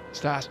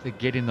starts to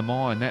get in the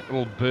mind. That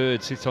little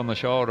bird sits on the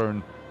shoulder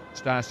and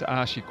starts to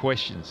ask you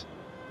questions.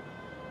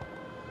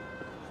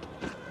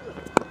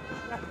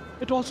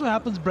 It also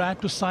happens,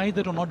 Brad, to sides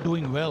that are not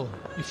doing well.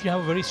 If you have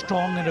a very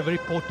strong and a very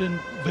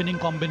potent winning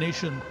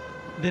combination,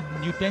 then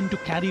you tend to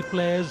carry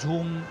players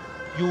whom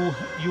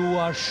you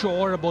are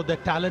sure about their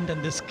talent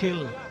and their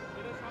skill.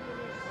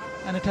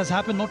 And it has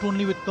happened not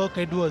only with Kirk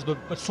Edwards,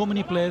 but so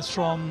many players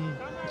from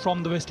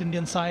the West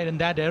Indian side in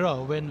that era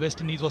when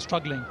West Indies was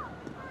struggling.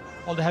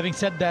 Although having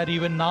said that,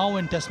 even now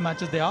in test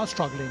matches they are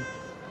struggling.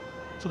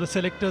 So the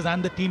selectors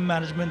and the team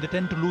management, they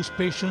tend to lose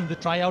patience. They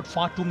try out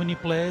far too many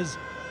players.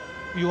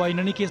 You are in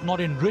any case not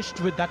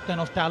enriched with that kind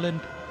of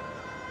talent.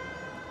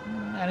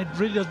 And it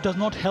really does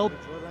not help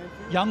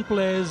young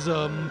players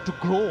to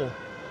grow,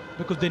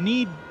 because they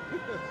need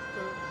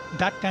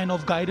that kind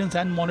of guidance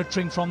and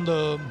monitoring from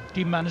the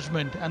team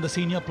management and the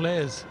senior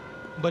players.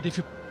 But if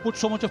you put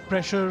so much of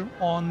pressure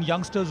on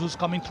youngsters who's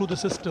coming through the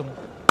system,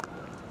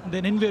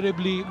 then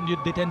invariably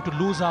they tend to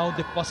lose out.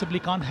 They possibly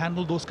can't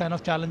handle those kind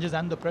of challenges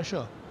and the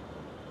pressure.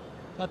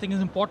 So I think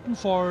it's important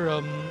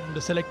for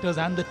the selectors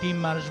and the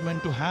team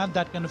management to have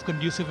that kind of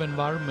conducive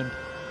environment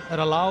that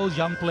allows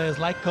young players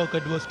like Kirk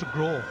to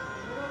grow.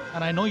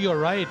 And I know you're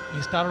right,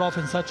 he started off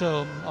in such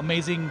an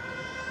amazing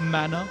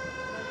manner,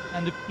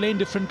 and they play in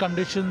different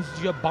conditions.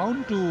 You're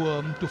bound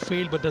to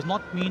fail, but does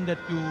not mean that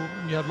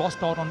you have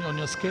lost out on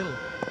your skill.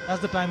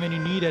 That's the time when you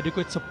need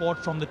adequate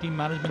support from the team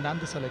management and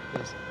the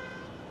selectors.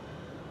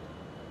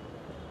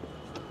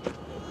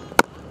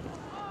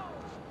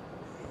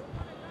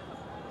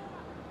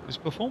 His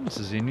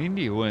performances in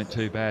India weren't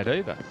too bad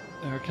either.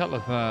 There are a couple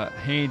of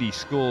handy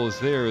scores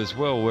there as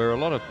well, where a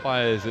lot of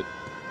players that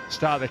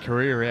start their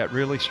career out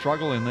really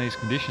struggle in these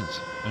conditions.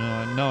 And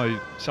I know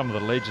some of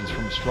the legends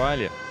from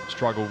Australia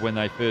struggled when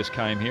they first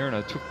came here, and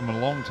it took them a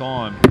long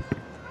time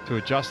to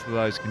adjust to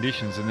those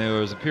conditions. And there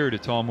was a period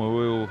of time where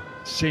we were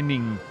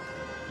sending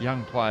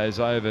young players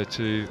over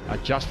to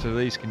adjust to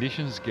these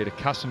conditions, get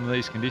accustomed to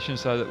these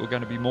conditions, so that we're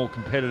going to be more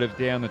competitive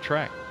down the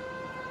track.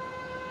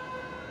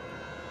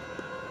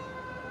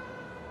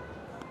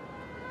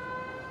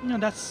 You know,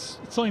 that's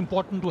so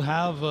important to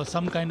have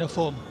some kind of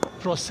a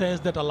process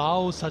that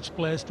allows such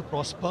players to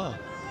prosper.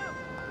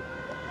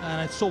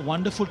 And it's so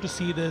wonderful to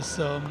see this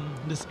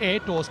this air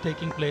tours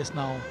taking place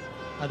now.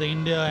 The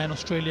India and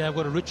Australia have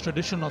got a rich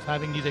tradition of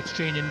having these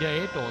exchange India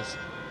air tours,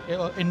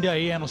 India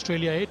A and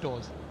Australia air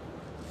tours.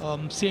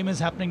 Same is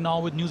happening now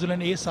with New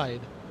Zealand A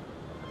side.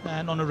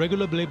 And on a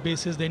regular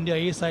basis, the India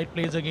A side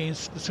plays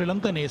against the Sri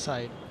Lankan A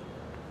side.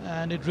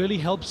 And it really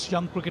helps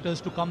young cricketers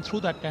to come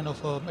through that kind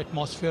of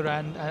atmosphere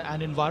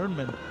and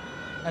environment.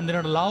 And then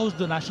it allows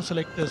the national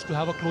selectors to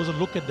have a closer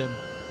look at them.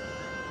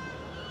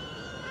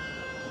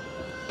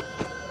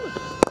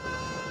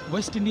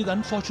 West Indies,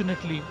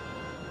 unfortunately,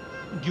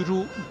 due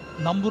to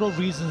a number of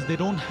reasons, they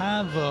don't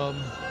have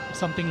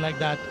something like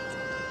that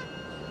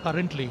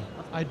currently.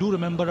 I do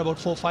remember about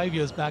 4 or 5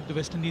 years back, the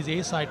West Indies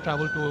A side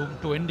traveled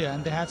to India,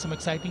 and they had some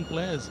exciting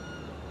players.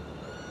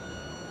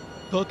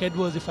 Kirk,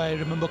 if I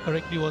remember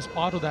correctly, was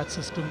part of that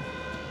system,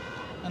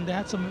 and they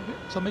had some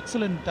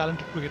excellent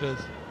talented cricketers.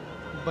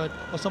 But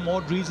for some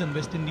odd reason,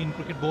 West Indian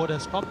Cricket Board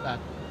has stopped that.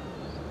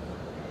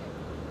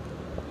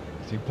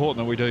 It's important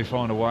that we do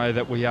find a way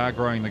that we are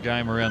growing the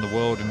game around the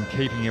world and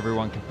keeping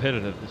everyone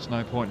competitive. There's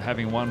no point in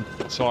having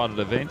one-sided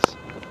events,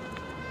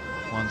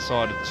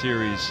 one-sided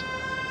series.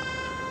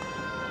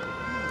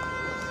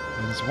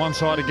 And it's a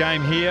one-sided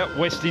game here.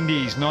 West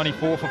Indies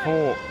 94 for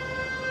 4.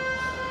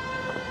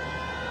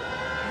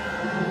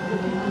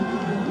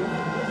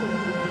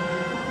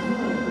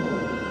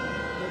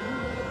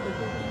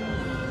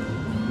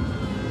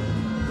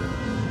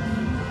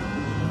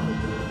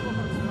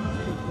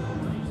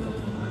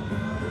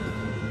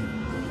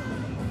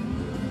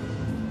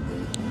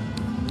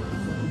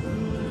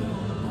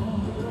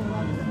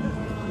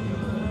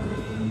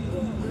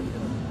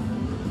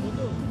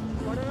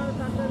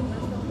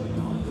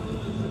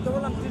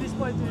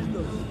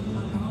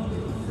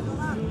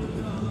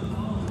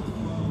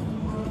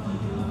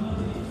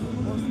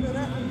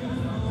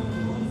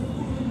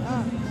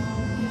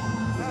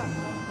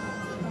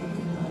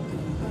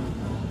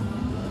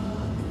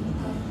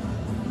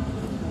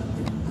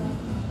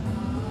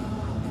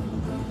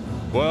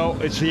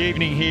 Well, it's the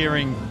evening here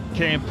in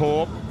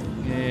Campore,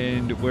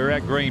 and we're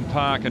at Green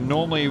Park, and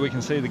normally we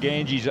can see the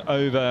Ganges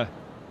over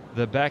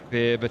the back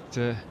there, but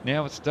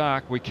now it's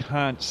dark, we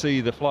can't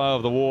see the flow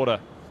of the water,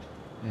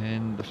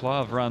 and the flow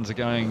of runs are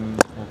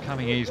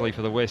coming easily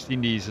for the West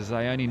Indies, as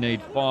they only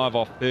need 5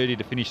 off 30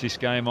 to finish this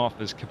game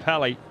off, as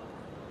Kapali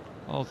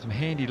holds some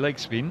handy leg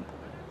spin,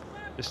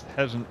 just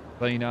hasn't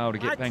been able to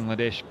get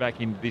Bangladesh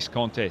back into this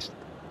contest.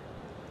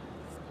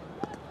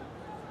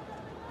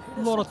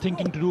 A lot of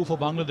thinking to do for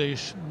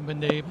Bangladesh when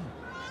they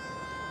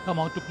come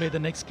out to play the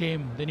next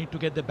game. They need to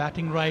get the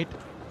batting right.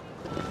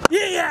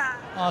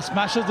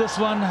 Smashes this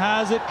one.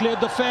 Has it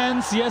cleared the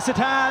fence? Yes, it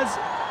has.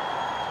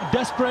 A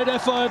desperate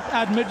effort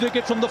at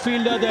mid-wicket from the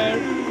fielder there.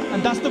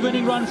 And that's the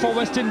winning run for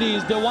West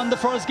Indies. They won the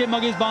first game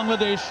against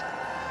Bangladesh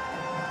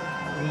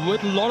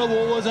with a lot of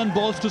overs and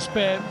balls to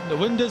spare. They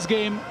win this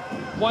game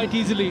quite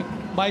easily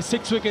by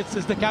 6 wickets.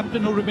 Is the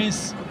captain who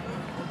remains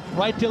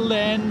right till the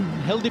end.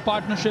 Healthy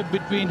partnership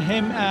between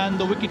him and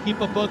the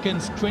wicketkeeper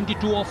Perkins,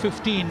 22 of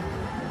 15.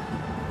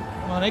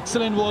 An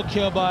excellent work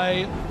here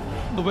by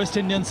the West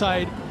Indian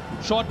side.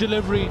 Short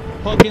delivery.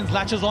 Perkins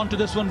latches onto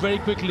this one very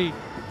quickly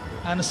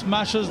and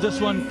smashes this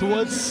one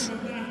towards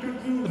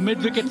the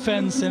mid-wicket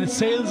fence, and it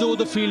sails over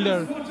the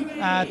fielder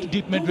at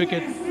deep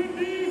mid-wicket.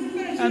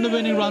 And the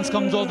winning runs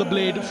comes off the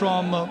blade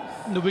from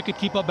the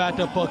wicketkeeper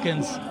batter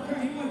Perkins.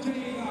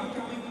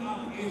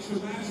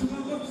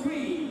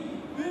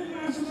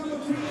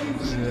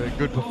 A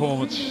good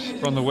performance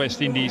from the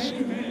West Indies.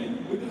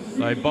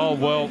 They bowled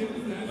well,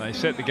 they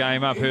set the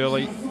game up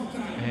early,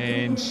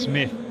 and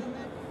Smith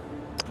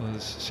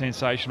was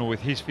sensational with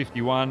his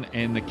 51,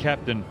 and the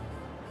captain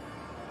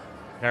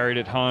carried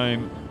it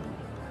home.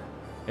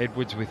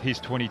 Edwards with his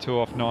 22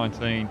 off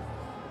 19.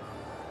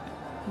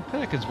 And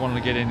Perkins wanted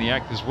to get in the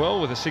act as well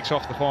with a 6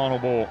 off the final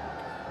ball.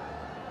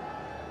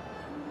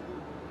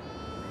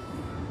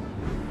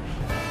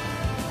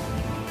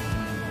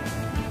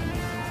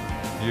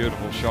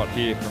 Beautiful shot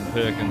here from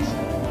Perkins.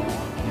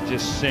 You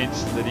just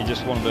sensed that he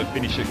just wanted to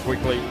finish it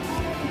quickly.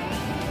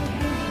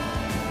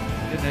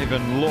 Didn't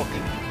even look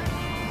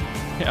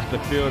at the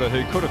fielder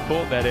who could have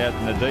caught that out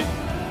in the deep.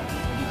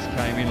 Just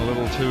came in a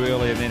little too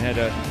early and then had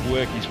to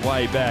work his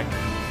way back.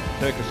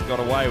 Perkins got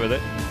away with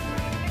it.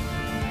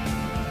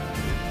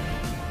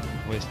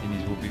 West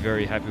Indies will be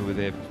very happy with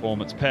their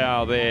performance.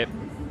 Powell there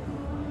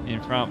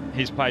in front,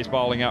 his pace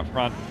bowling up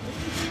front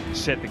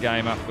set the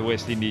game up for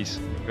West Indies.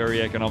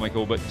 Very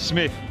economical, but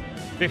Smith,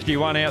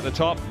 51 out the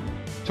top,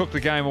 took the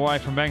game away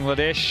from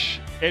Bangladesh.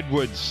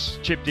 Edwards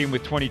chipped in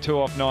with 22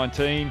 off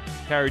 19,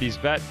 carried his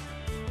bat,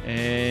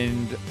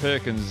 and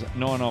Perkins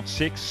 9 off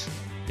 6.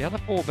 The other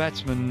 4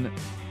 batsmen,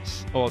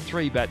 or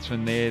 3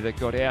 batsmen there that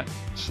got out,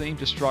 seemed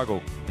to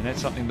struggle, and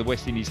that's something the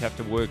West Indies have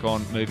to work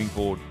on moving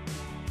forward.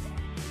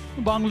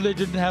 Bangladesh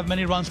didn't have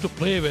many runs to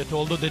play with,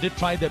 although they did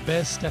try their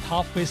best. At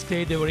halfway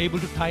stage, they were able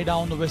to tie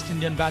down the West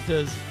Indian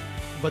batters.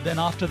 But then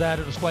after that,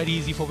 it was quite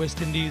easy for West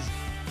Indies.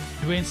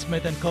 Dwayne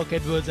Smith and Kirk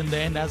Edwards in the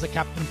end, as a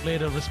captain,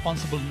 played a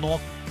responsible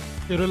knock.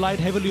 They relied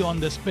heavily on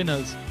their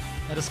spinners.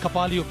 That is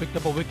Kapali, who picked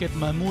up a wicket.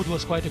 Mahmud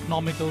was quite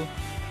economical.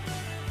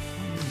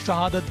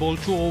 Shahadat bowled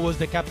 2 overs.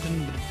 The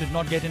captain did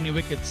not get any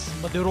wickets.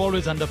 But they were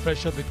always under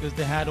pressure because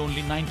they had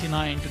only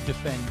 99 to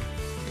defend.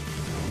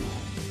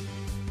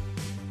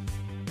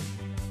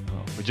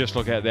 We just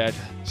look at that.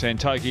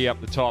 Santoki up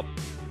the top.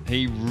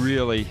 He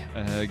really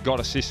got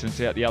assistance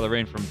out the other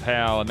end from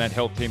Powell, and that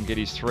helped him get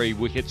his 3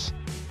 wickets.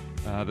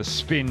 The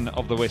spin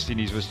of the West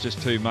Indies was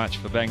just too much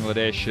for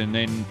Bangladesh, and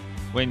then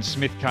when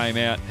Smith came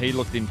out, he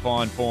looked in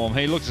fine form.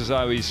 He looks as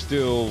though he's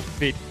still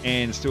fit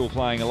and still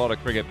playing a lot of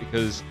cricket,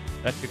 because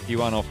that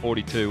 51 off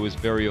 42 was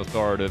very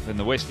authoritative, and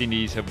the West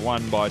Indies have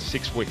won by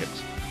 6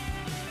 wickets.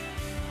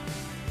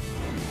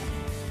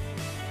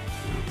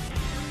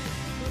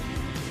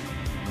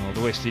 Well,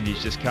 the West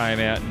Indies just came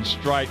out, and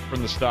straight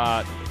from the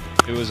start,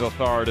 it was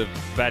authoritative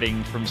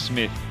batting from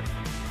Smith.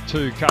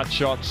 2 cut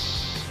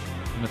shots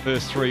in the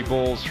first 3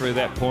 balls through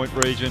that point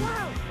region.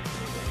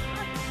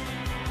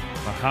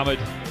 Mohammad,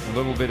 a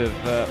little bit of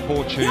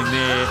fortune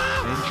there,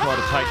 then tried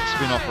to take the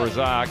spin off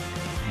Razzak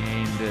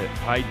and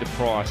paid the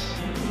price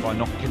by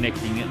not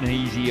connecting. An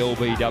easy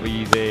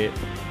LBW there.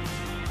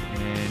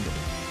 And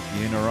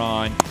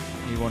Unarine,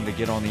 he wanted to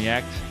get on the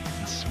act.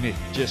 And Smith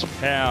just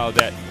powered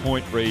that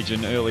point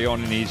region early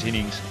on in his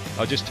innings.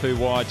 They were just too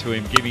wide to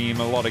him, giving him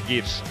a lot of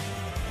gifts.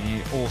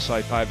 He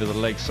also favoured the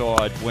leg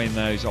side when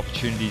those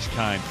opportunities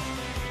came.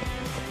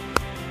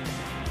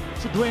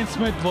 So Dwayne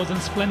Smith was in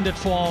splendid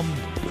form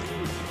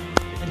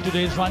in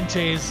today's run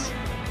chase.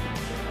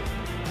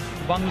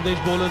 Bangladesh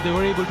bowlers, they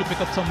were able to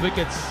pick up some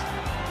wickets.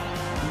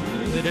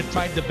 They did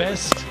try the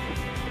best.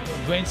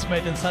 Dwayne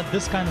Smith in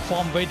this kind of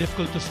form, very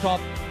difficult to stop.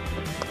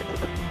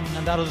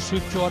 And that was a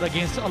sweep shot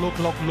against Alok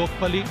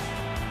Kapali.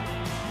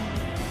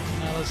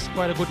 That was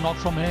quite a good knock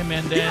from him,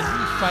 and then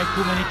he tried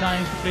too many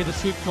times to play the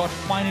sweep shot.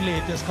 Finally,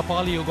 it is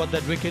Kapali who got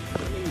that wicket.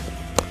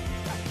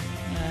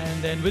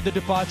 And then with the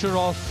departure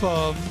of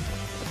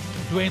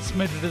Dwayne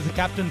Smith, it is the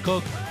captain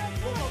Kirk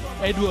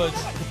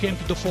Edwards who came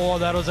to the fore.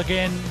 That was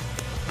again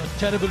a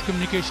terrible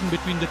communication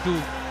between the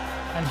two.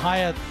 And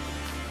Hyatt,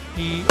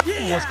 he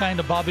was kind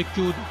of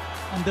barbecued,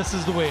 and this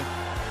is the way.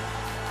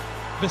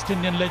 West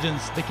Indian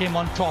legends, they came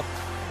on top.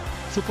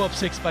 Superb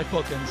 6 by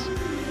Perkins.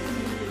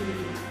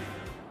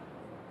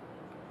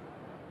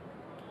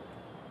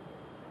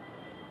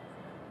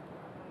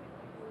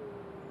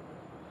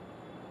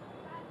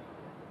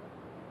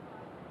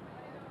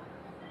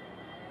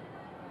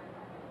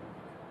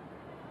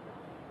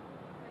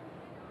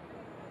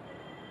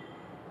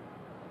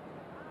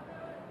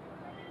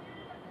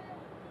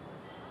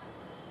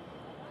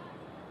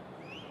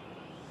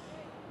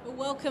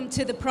 Welcome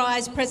to the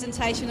prize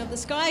presentation of the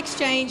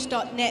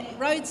SkyExchange.net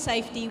Road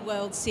Safety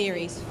World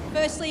Series.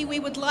 Firstly, we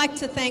would like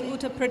to thank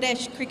Uttar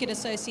Pradesh Cricket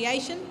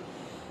Association,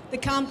 the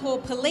Kanpur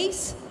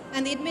Police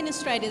and the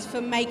administrators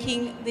for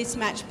making this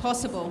match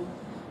possible.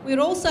 We would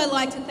also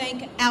like to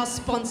thank our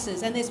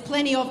sponsors, and there's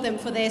plenty of them,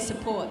 for their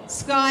support.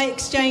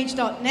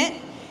 SkyExchange.net,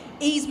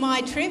 Ease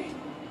My Trip,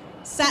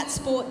 Sat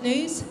Sport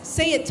News,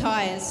 See It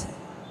Tyres,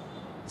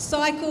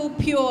 Cycle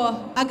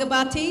Pure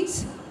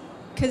Agabatis,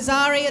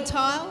 Kazaria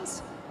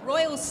Tiles,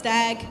 Royal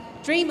Stag,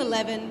 Dream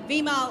 11,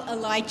 Vimal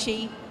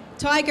Alaichi,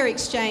 Tiger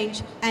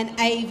Exchange and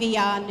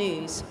AVR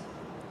News.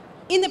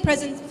 In the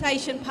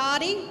presentation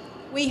party,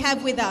 we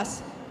have with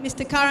us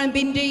Mr. Karan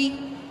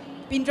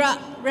Bindra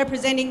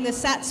representing the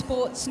Sat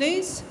Sports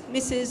News,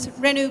 Mrs.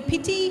 Renu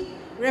Pitti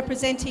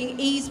representing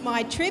Ease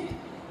My Trip,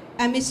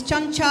 and Ms.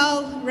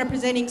 Chanchal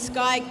representing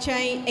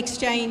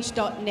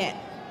SkyExchange.net.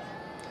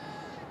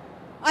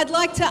 I'd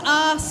like to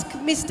ask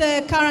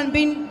Mr. Karan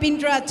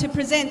Bindra to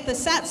present the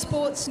Sat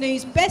Sports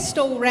News Best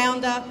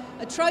All-Rounder,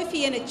 a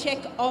trophy and a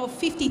cheque of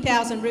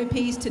 50,000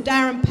 rupees to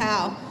Darren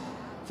Powell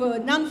for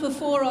none for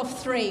 4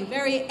 off 3.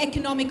 Very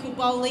economical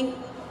bowling.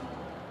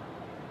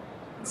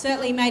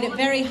 Certainly made it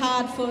very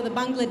hard for the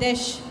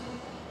Bangladesh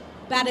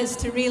batters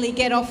to really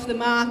get off the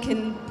mark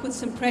and put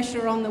some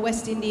pressure on the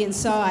West Indian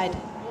side.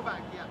 Go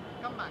back, yeah,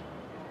 come back.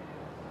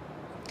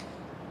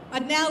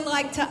 I'd now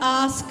like to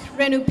ask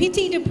Renu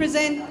Pitti to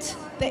present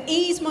the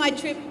Ease My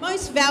Trip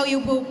Most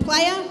Valuable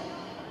Player,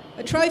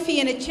 a trophy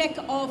and a cheque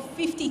of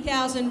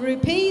 50,000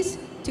 rupees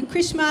to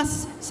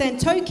Krishmas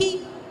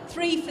Santoki,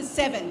 3 for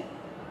 7.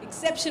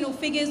 Exceptional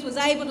figures, was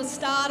able to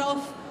start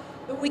off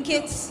the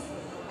wickets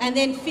and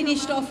then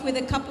finished off with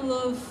a couple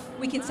of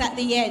wickets at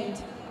the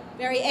end.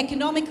 Very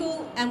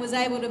economical and was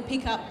able to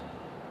pick up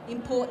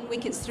important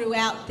wickets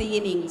throughout the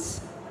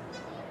innings.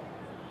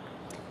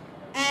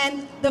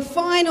 And the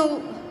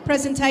final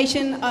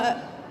presentation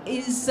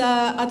is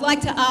I'd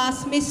like to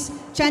ask Miss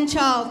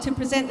Chanchal to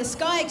present the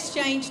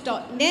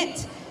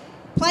skyexchange.net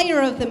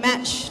Player of the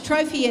Match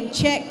trophy and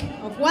cheque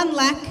of 1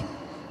 lakh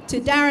to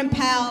Darren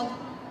Powell,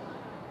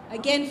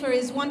 again for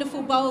his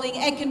wonderful bowling,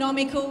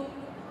 economical,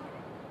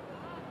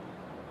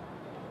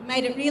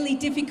 made it really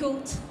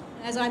difficult,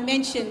 as I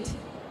mentioned.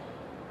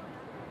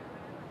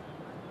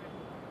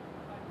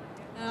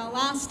 And I'll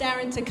ask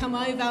Darren to come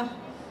over.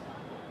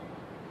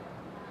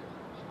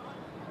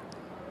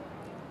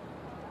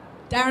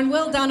 Darren,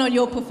 well done on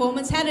your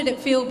performance. How did it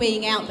feel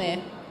being out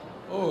there?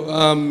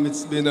 Oh,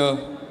 it's been a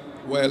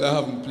while I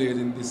haven't played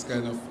in this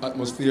kind of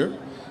atmosphere.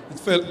 It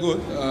felt good,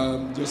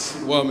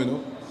 just warming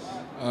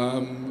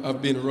up.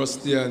 I've been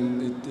rusty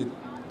and it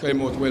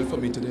came out well for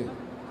me today.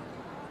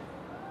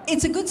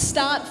 It's a good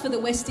start for the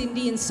West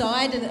Indian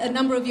side. A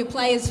number of your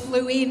players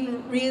flew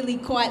in really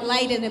quite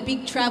late and a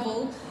big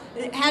travel.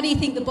 How do you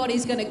think the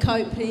body's going to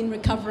cope in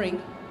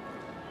recovering?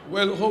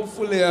 Well,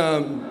 hopefully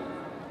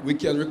we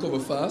can recover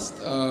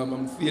fast.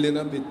 I'm feeling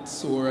a bit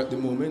sore at the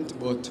moment,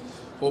 but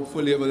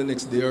hopefully over the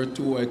next day or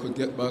two I could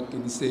get back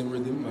in the same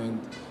rhythm and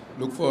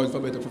look forward for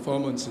better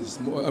performances.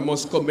 I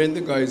must commend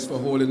the guys for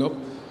holding up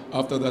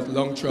after that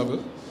long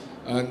travel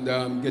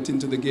and getting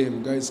to the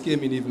game. Guys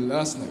came in even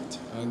last night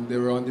and they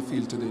were on the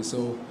field today.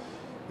 So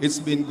it's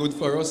been good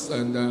for us,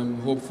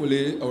 and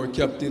hopefully our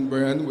captain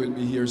Brian will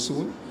be here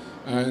soon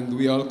and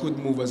we all could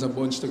move as a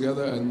bunch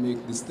together and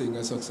make this thing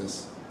a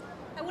success.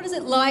 What is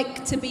it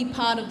like to be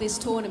part of this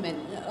tournament?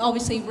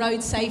 Obviously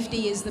road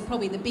safety is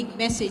probably the big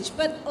message,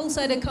 but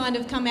also to kind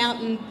of come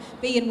out and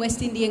be in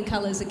West Indian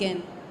colours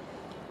again.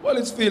 Well,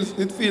 it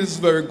feels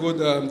very good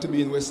to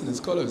be in West Indies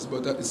colours,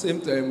 but at the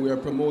same time we are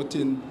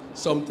promoting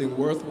something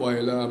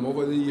worthwhile.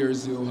 Over the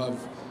years you have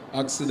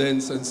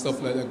accidents and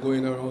stuff like that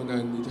going around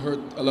and it hurt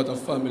a lot of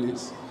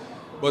families.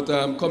 But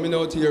coming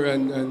out here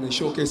and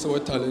showcase our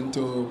talent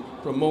to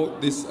promote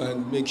this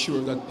and make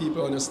sure that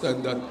people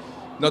understand that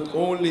not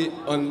only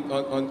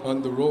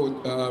on the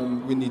road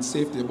we need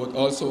safety, but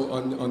also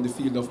on the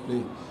field of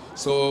play.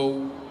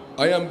 So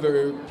I am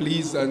very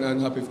pleased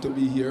and happy to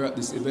be here at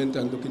this event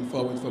and looking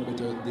forward for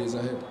better days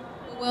ahead.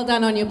 Well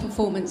done on your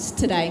performance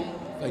today.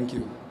 Thank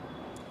you.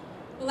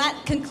 Well,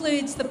 that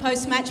concludes the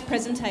post-match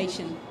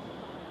presentation.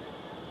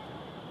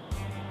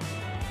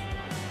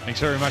 Thanks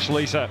very much,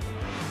 Lisa.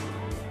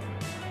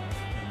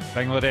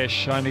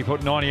 Bangladesh only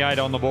put 98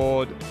 on the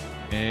board,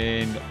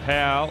 and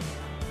Powell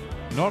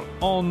not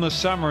on the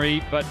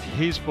summary, but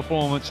his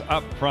performance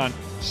up front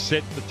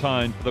set the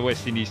tone for the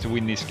West Indies to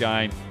win this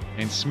game.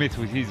 And Smith,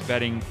 with his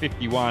batting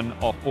 51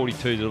 off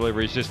 42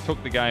 deliveries, just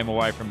took the game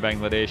away from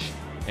Bangladesh,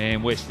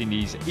 and West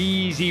Indies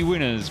easy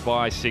winners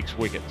by 6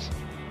 wickets.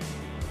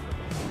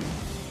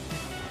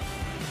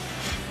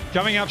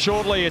 Coming up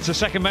shortly, it's the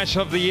second match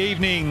of the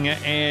evening,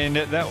 and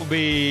that will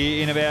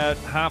be in about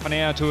half an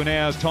hour to an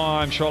hour's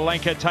time. Sri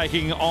Lanka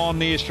taking on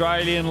the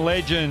Australian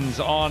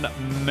Legends on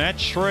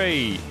match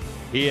 3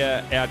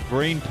 here at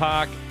Green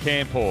Park,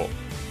 Kanpur.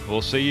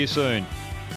 We'll see you soon.